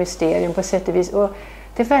ett mysterium på sätt och vis. Och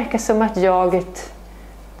det verkar som att jaget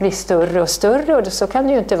blir större och större, och så kan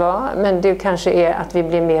det ju inte vara. Men det kanske är att vi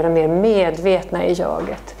blir mer och mer medvetna i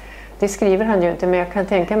jaget. Det skriver han ju inte, men jag kan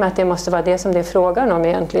tänka mig att det måste vara det som det är frågan om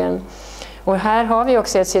egentligen. Och här har vi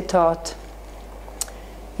också ett citat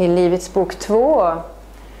i Livets bok 2.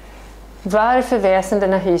 Varför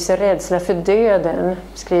väsendena hyser rädsla för döden,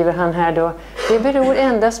 skriver han här då. Det beror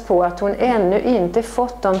endast på att hon ännu inte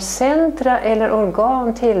fått de centra eller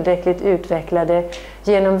organ tillräckligt utvecklade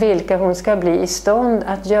genom vilka hon ska bli i stånd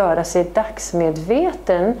att göra sig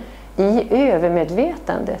dagsmedveten i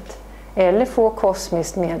övermedvetandet eller få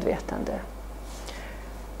kosmiskt medvetande.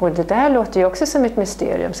 Och det där låter ju också som ett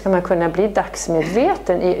mysterium. Ska man kunna bli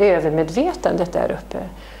dagsmedveten i övermedvetandet där uppe?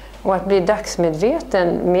 Och att bli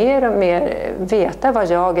dagsmedveten, mer och mer veta vad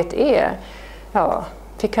jaget är. Ja,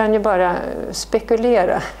 vi kan ju bara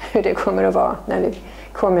spekulera hur det kommer att vara när vi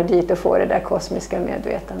kommer dit och får det där kosmiska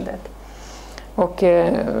medvetandet. Och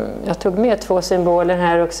jag tog med 2 symboler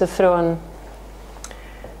här också från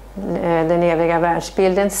den eviga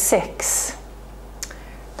världsbilden 6.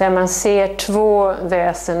 Där man ser 2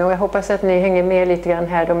 väsen, och jag hoppas att ni hänger med lite grann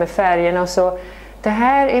här då med färgerna och så. Det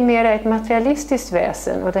här är mer ett materialistiskt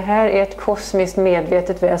väsen, och det här är ett kosmiskt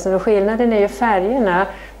medvetet väsen, och skillnaden är ju färgerna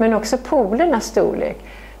men också polernas storlek.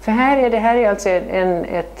 För det här är alltså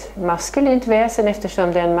ett maskulint väsen,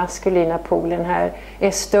 eftersom den maskulina polen här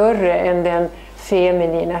är större än den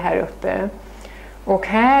feminina här uppe. Och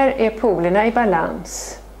här är polerna i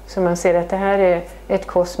balans. Så man ser att det här är ett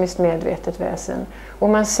kosmiskt medvetet väsen. Och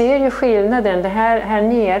man ser ju skillnaden, det här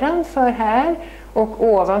nedanför här Och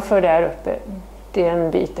ovanför där uppe,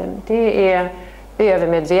 den biten, det är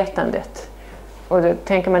övermedvetandet. Och då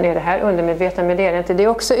tänker man, är det här undermedvetandet? Men det är det inte. Det är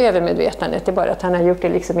också övermedvetandet. Det är bara att han har gjort det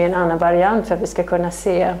liksom i en annan variant för att vi ska kunna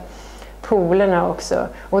se polerna också.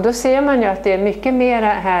 Och då ser man ju att det är mycket mer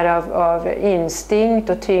här av instinkt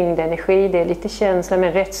och tyngdenergi. Det är lite känsla,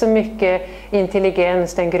 men rätt så mycket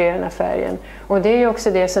intelligens, den gröna färgen. Och det är ju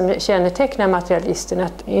också det som kännetecknar materialisten,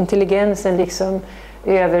 att intelligensen liksom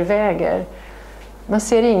överväger. Man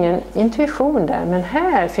ser ingen intuition där, men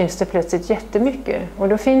här finns det plötsligt jättemycket. Och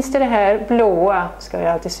då finns det här blåa, ska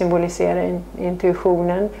jag alltid symbolisera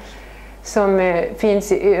intuitionen, som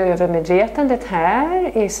finns i övermedvetandet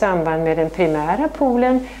här i samband med den primära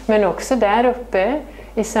polen, men också där uppe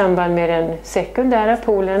i samband med den sekundära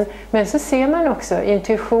polen. Men så ser man också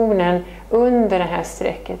intuitionen under det här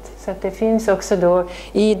strecket. Så att det finns också då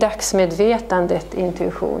i dagsmedvetandet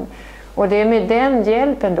intuition. Och det är med den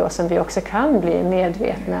hjälpen då som vi också kan bli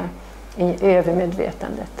medvetna i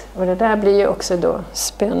övermedvetandet. Och det där blir ju också då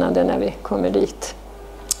spännande när vi kommer dit.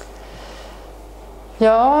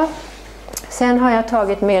 Ja, sen har jag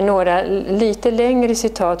tagit med några lite längre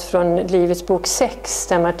citat från Livets bok 6,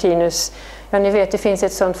 där Martinus, ja ni vet det finns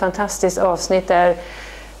ett sånt fantastiskt avsnitt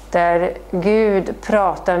där Gud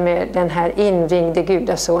pratar med den här invigde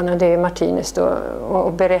gudasonen, det är Martinus då,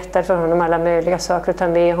 och berättar för honom alla möjliga saker och tar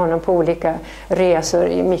med honom på olika resor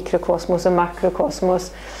i mikrokosmos och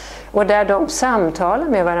makrokosmos. Och där de samtalar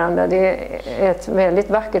med varandra, det är ett väldigt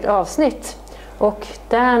vackert avsnitt. Och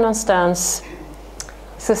där någonstans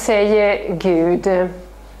så säger Gud,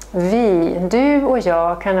 du och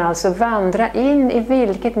jag kan alltså vandra in i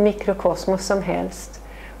vilket mikrokosmos som helst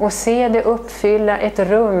och se det uppfylla ett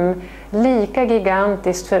rum lika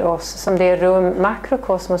gigantiskt för oss som det rum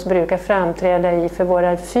makrokosmos brukar framträda i för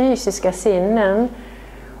våra fysiska sinnen.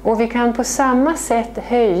 Och vi kan på samma sätt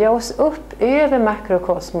höja oss upp över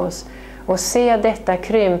makrokosmos och se detta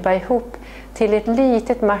krympa ihop till ett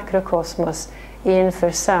litet makrokosmos inför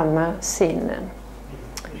samma sinnen.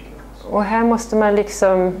 Och här måste man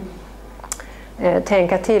liksom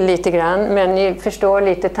tänka till lite grann, men ni förstår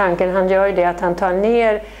lite tanken. Han gör ju det att han tar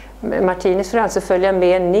ner, Martinus får alltså följa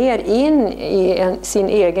med ner in i sin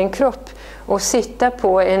egen kropp och sitta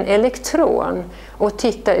på en elektron och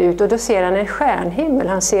titta ut, och då ser han en stjärnhimmel.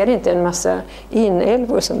 Han ser inte en massa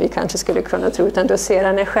inälvor som vi kanske skulle kunna tro, utan då ser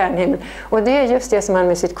han en stjärnhimmel. Och det är just det som man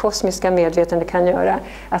med sitt kosmiska medvetande kan göra,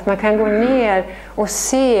 att man kan gå ner och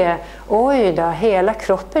se, oj då, hela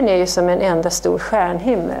kroppen är ju som en enda stor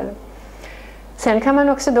stjärnhimmel. Sen kan man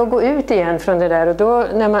också då gå ut igen från det där, och då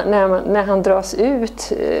när han dras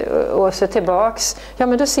ut och så tillbaks, ja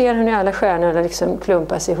men då ser han ju alla stjärnorna liksom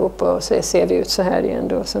klumpas ihop, och så ser vi ut så här igen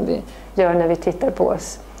då som vi gör när vi tittar på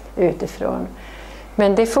oss utifrån.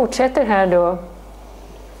 Men det fortsätter här då.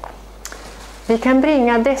 Vi kan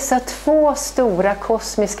bringa dessa två stora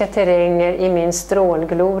kosmiska terränger i min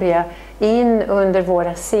strålgloria in under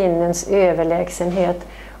våra sinnens överlägsenhet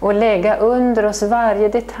och lägga under oss varje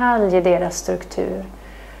detalj i deras struktur.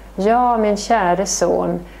 Ja, min käre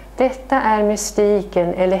son, detta är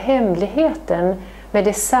mystiken eller hemligheten med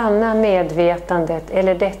det sanna medvetandet,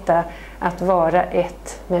 eller detta att vara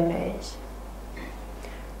ett med mig.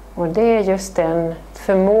 Och det är just den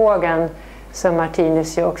förmågan som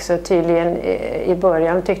Martinus ju också tydligen i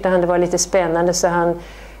början tyckte han det var lite spännande, så han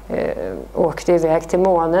åkte iväg till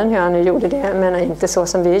månen, hur han nu gjorde det, men inte så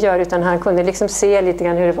som vi gör, utan han kunde liksom se lite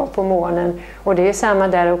grann hur det var på månen. Och det är samma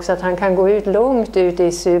där också, att han kan gå ut långt ut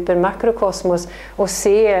i supermakrokosmos och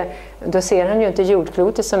se, då ser han ju inte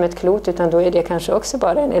jordklotet som ett klot, utan då är det kanske också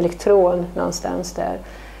bara en elektron någonstans där.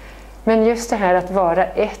 Men just det här att vara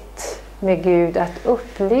ett med Gud, att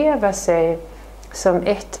uppleva sig som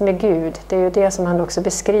ett med Gud, det är ju det som han också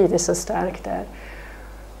beskriver så starkt där.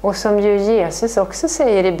 Och som ju Jesus också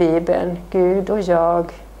säger i Bibeln, Gud och jag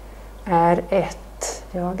är ett.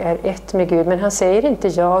 Jag är ett med Gud. Men han säger inte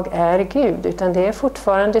jag är Gud, utan det är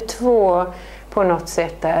fortfarande två på något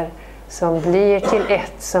sätt där som blir till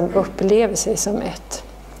ett, som upplever sig som ett.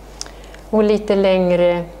 Och lite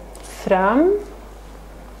längre fram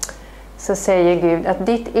så säger Gud att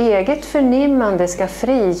ditt eget förnimmande ska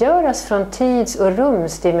frigöras från tids- och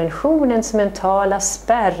rumsdimensionens mentala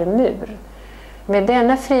spärrmur. Med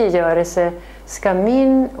denna frigörelse ska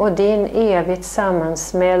min och din evigt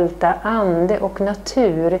sammansmälta ande och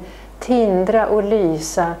natur tindra och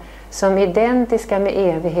lysa som identiska med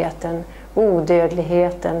evigheten,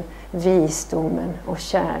 odödligheten, visdomen och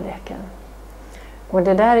kärleken. Och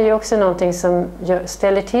det där är ju också någonting som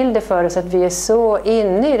ställer till det för oss, att vi är så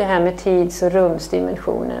inne i det här med tids- och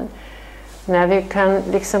rumsdimensionen. när vi kan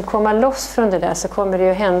liksom komma loss från det där så kommer det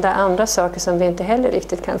ju hända andra saker som vi inte heller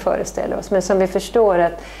riktigt kan föreställa oss. Men som vi förstår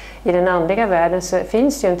att i den andliga världen så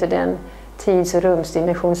finns ju inte den tids- och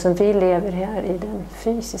rumsdimension som vi lever här i den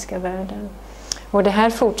fysiska världen. Och det här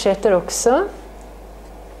fortsätter också.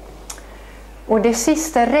 Och de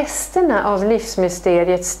sista resterna av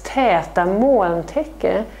livsmysteriets täta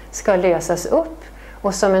molntäcke ska lösas upp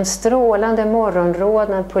och som en strålande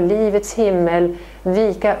morgonrodnad på livets himmel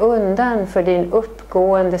vika undan för din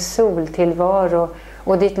uppgående soltillvaro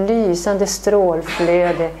och ditt lysande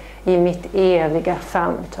strålflöde i mitt eviga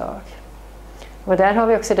famntag. Och där har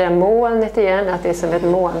vi också det molnet igen, att det är som ett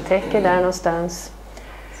molntäcke där någonstans.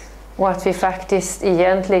 Och att vi faktiskt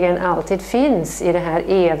egentligen alltid finns i det här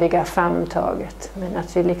eviga famntaget. Men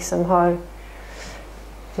att vi liksom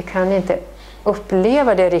vi kan inte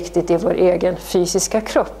uppleva det riktigt i vår egen fysiska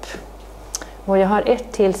kropp. Och jag har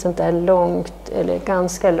ett till sånt där långt, eller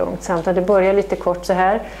ganska långt samtal. Det börjar lite kort så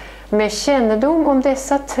här. Med kännedom om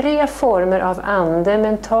dessa tre former av ande,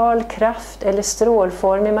 mental kraft eller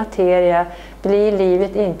strålformig materia blir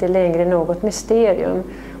livet inte längre något mysterium.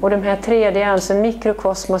 Och de här tre, det är alltså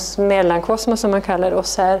mikrokosmos, mellankosmos som man kallar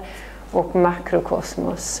oss här, och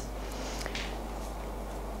makrokosmos.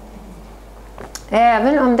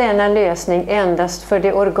 Även om denna lösning endast för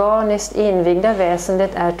det organiskt invigda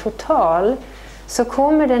väsendet är total, så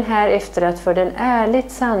kommer den här efter att för den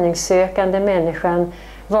ärligt sanningssökande människan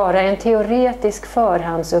vara en teoretisk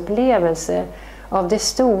förhandsupplevelse av det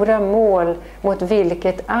stora mål mot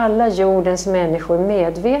vilket alla jordens människor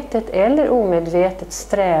medvetet eller omedvetet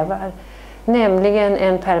strävar, nämligen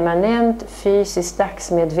en permanent fysisk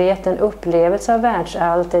dagsmedveten upplevelse av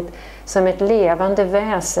världsalltet som ett levande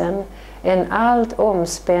väsen, en allt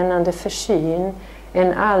omspännande försyn,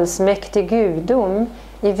 en allsmäktig gudom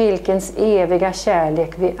i vilkens eviga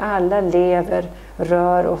kärlek vi alla lever,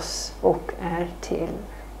 rör oss och är till.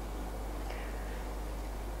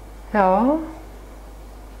 Ja,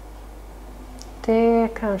 det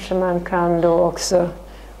kanske man kan då också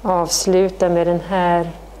avsluta med den här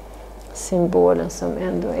symbolen som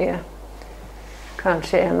ändå är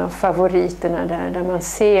kanske en av favoriterna där man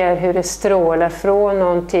ser hur det strålar från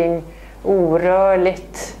någonting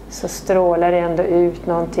orörligt, så strålar det ändå ut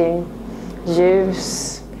någonting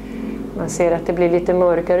ljus. Man ser att det blir lite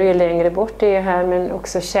mörkare ju längre bort det är här, men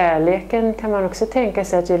också kärleken kan man också tänka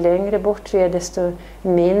sig att ju längre bort vi är desto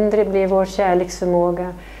mindre blir vår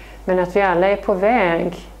kärleksförmåga. Men att vi alla är på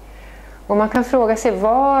väg. Och man kan fråga sig,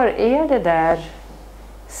 var är det där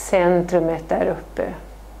centrumet där uppe?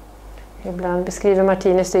 Ibland beskriver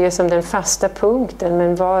Martinus det som den fasta punkten,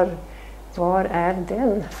 men var är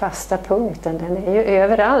den fasta punkten? Den är ju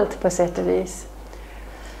överallt på sätt och vis.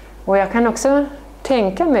 Och jag kan också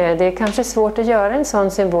tänka mig, det är kanske svårt att göra en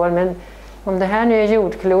sån symbol, men om det här nu är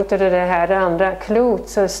jordklotet och det här är andra klot,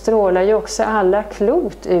 så strålar ju också alla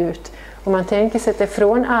klot ut. Och man tänker sig att det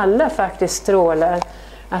från alla faktiskt strålar,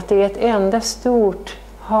 att det är ett enda stort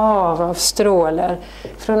hav av strålar.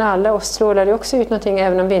 Från alla oss strålar det också ut någonting,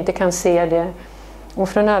 även om vi inte kan se det. Och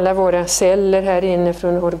från alla våra celler här inne,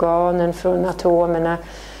 från organen, från atomerna.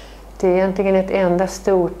 Det är egentligen ett enda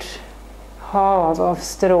stort hav av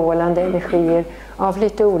strålande energier av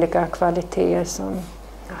lite olika kvaliteter.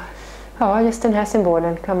 Ja, just den här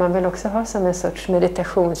symbolen kan man väl också ha som en sorts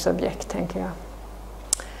meditationsobjekt, tänker jag.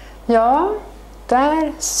 Ja,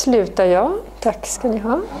 där slutar jag. Tack ska ni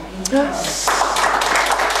ha. Ja.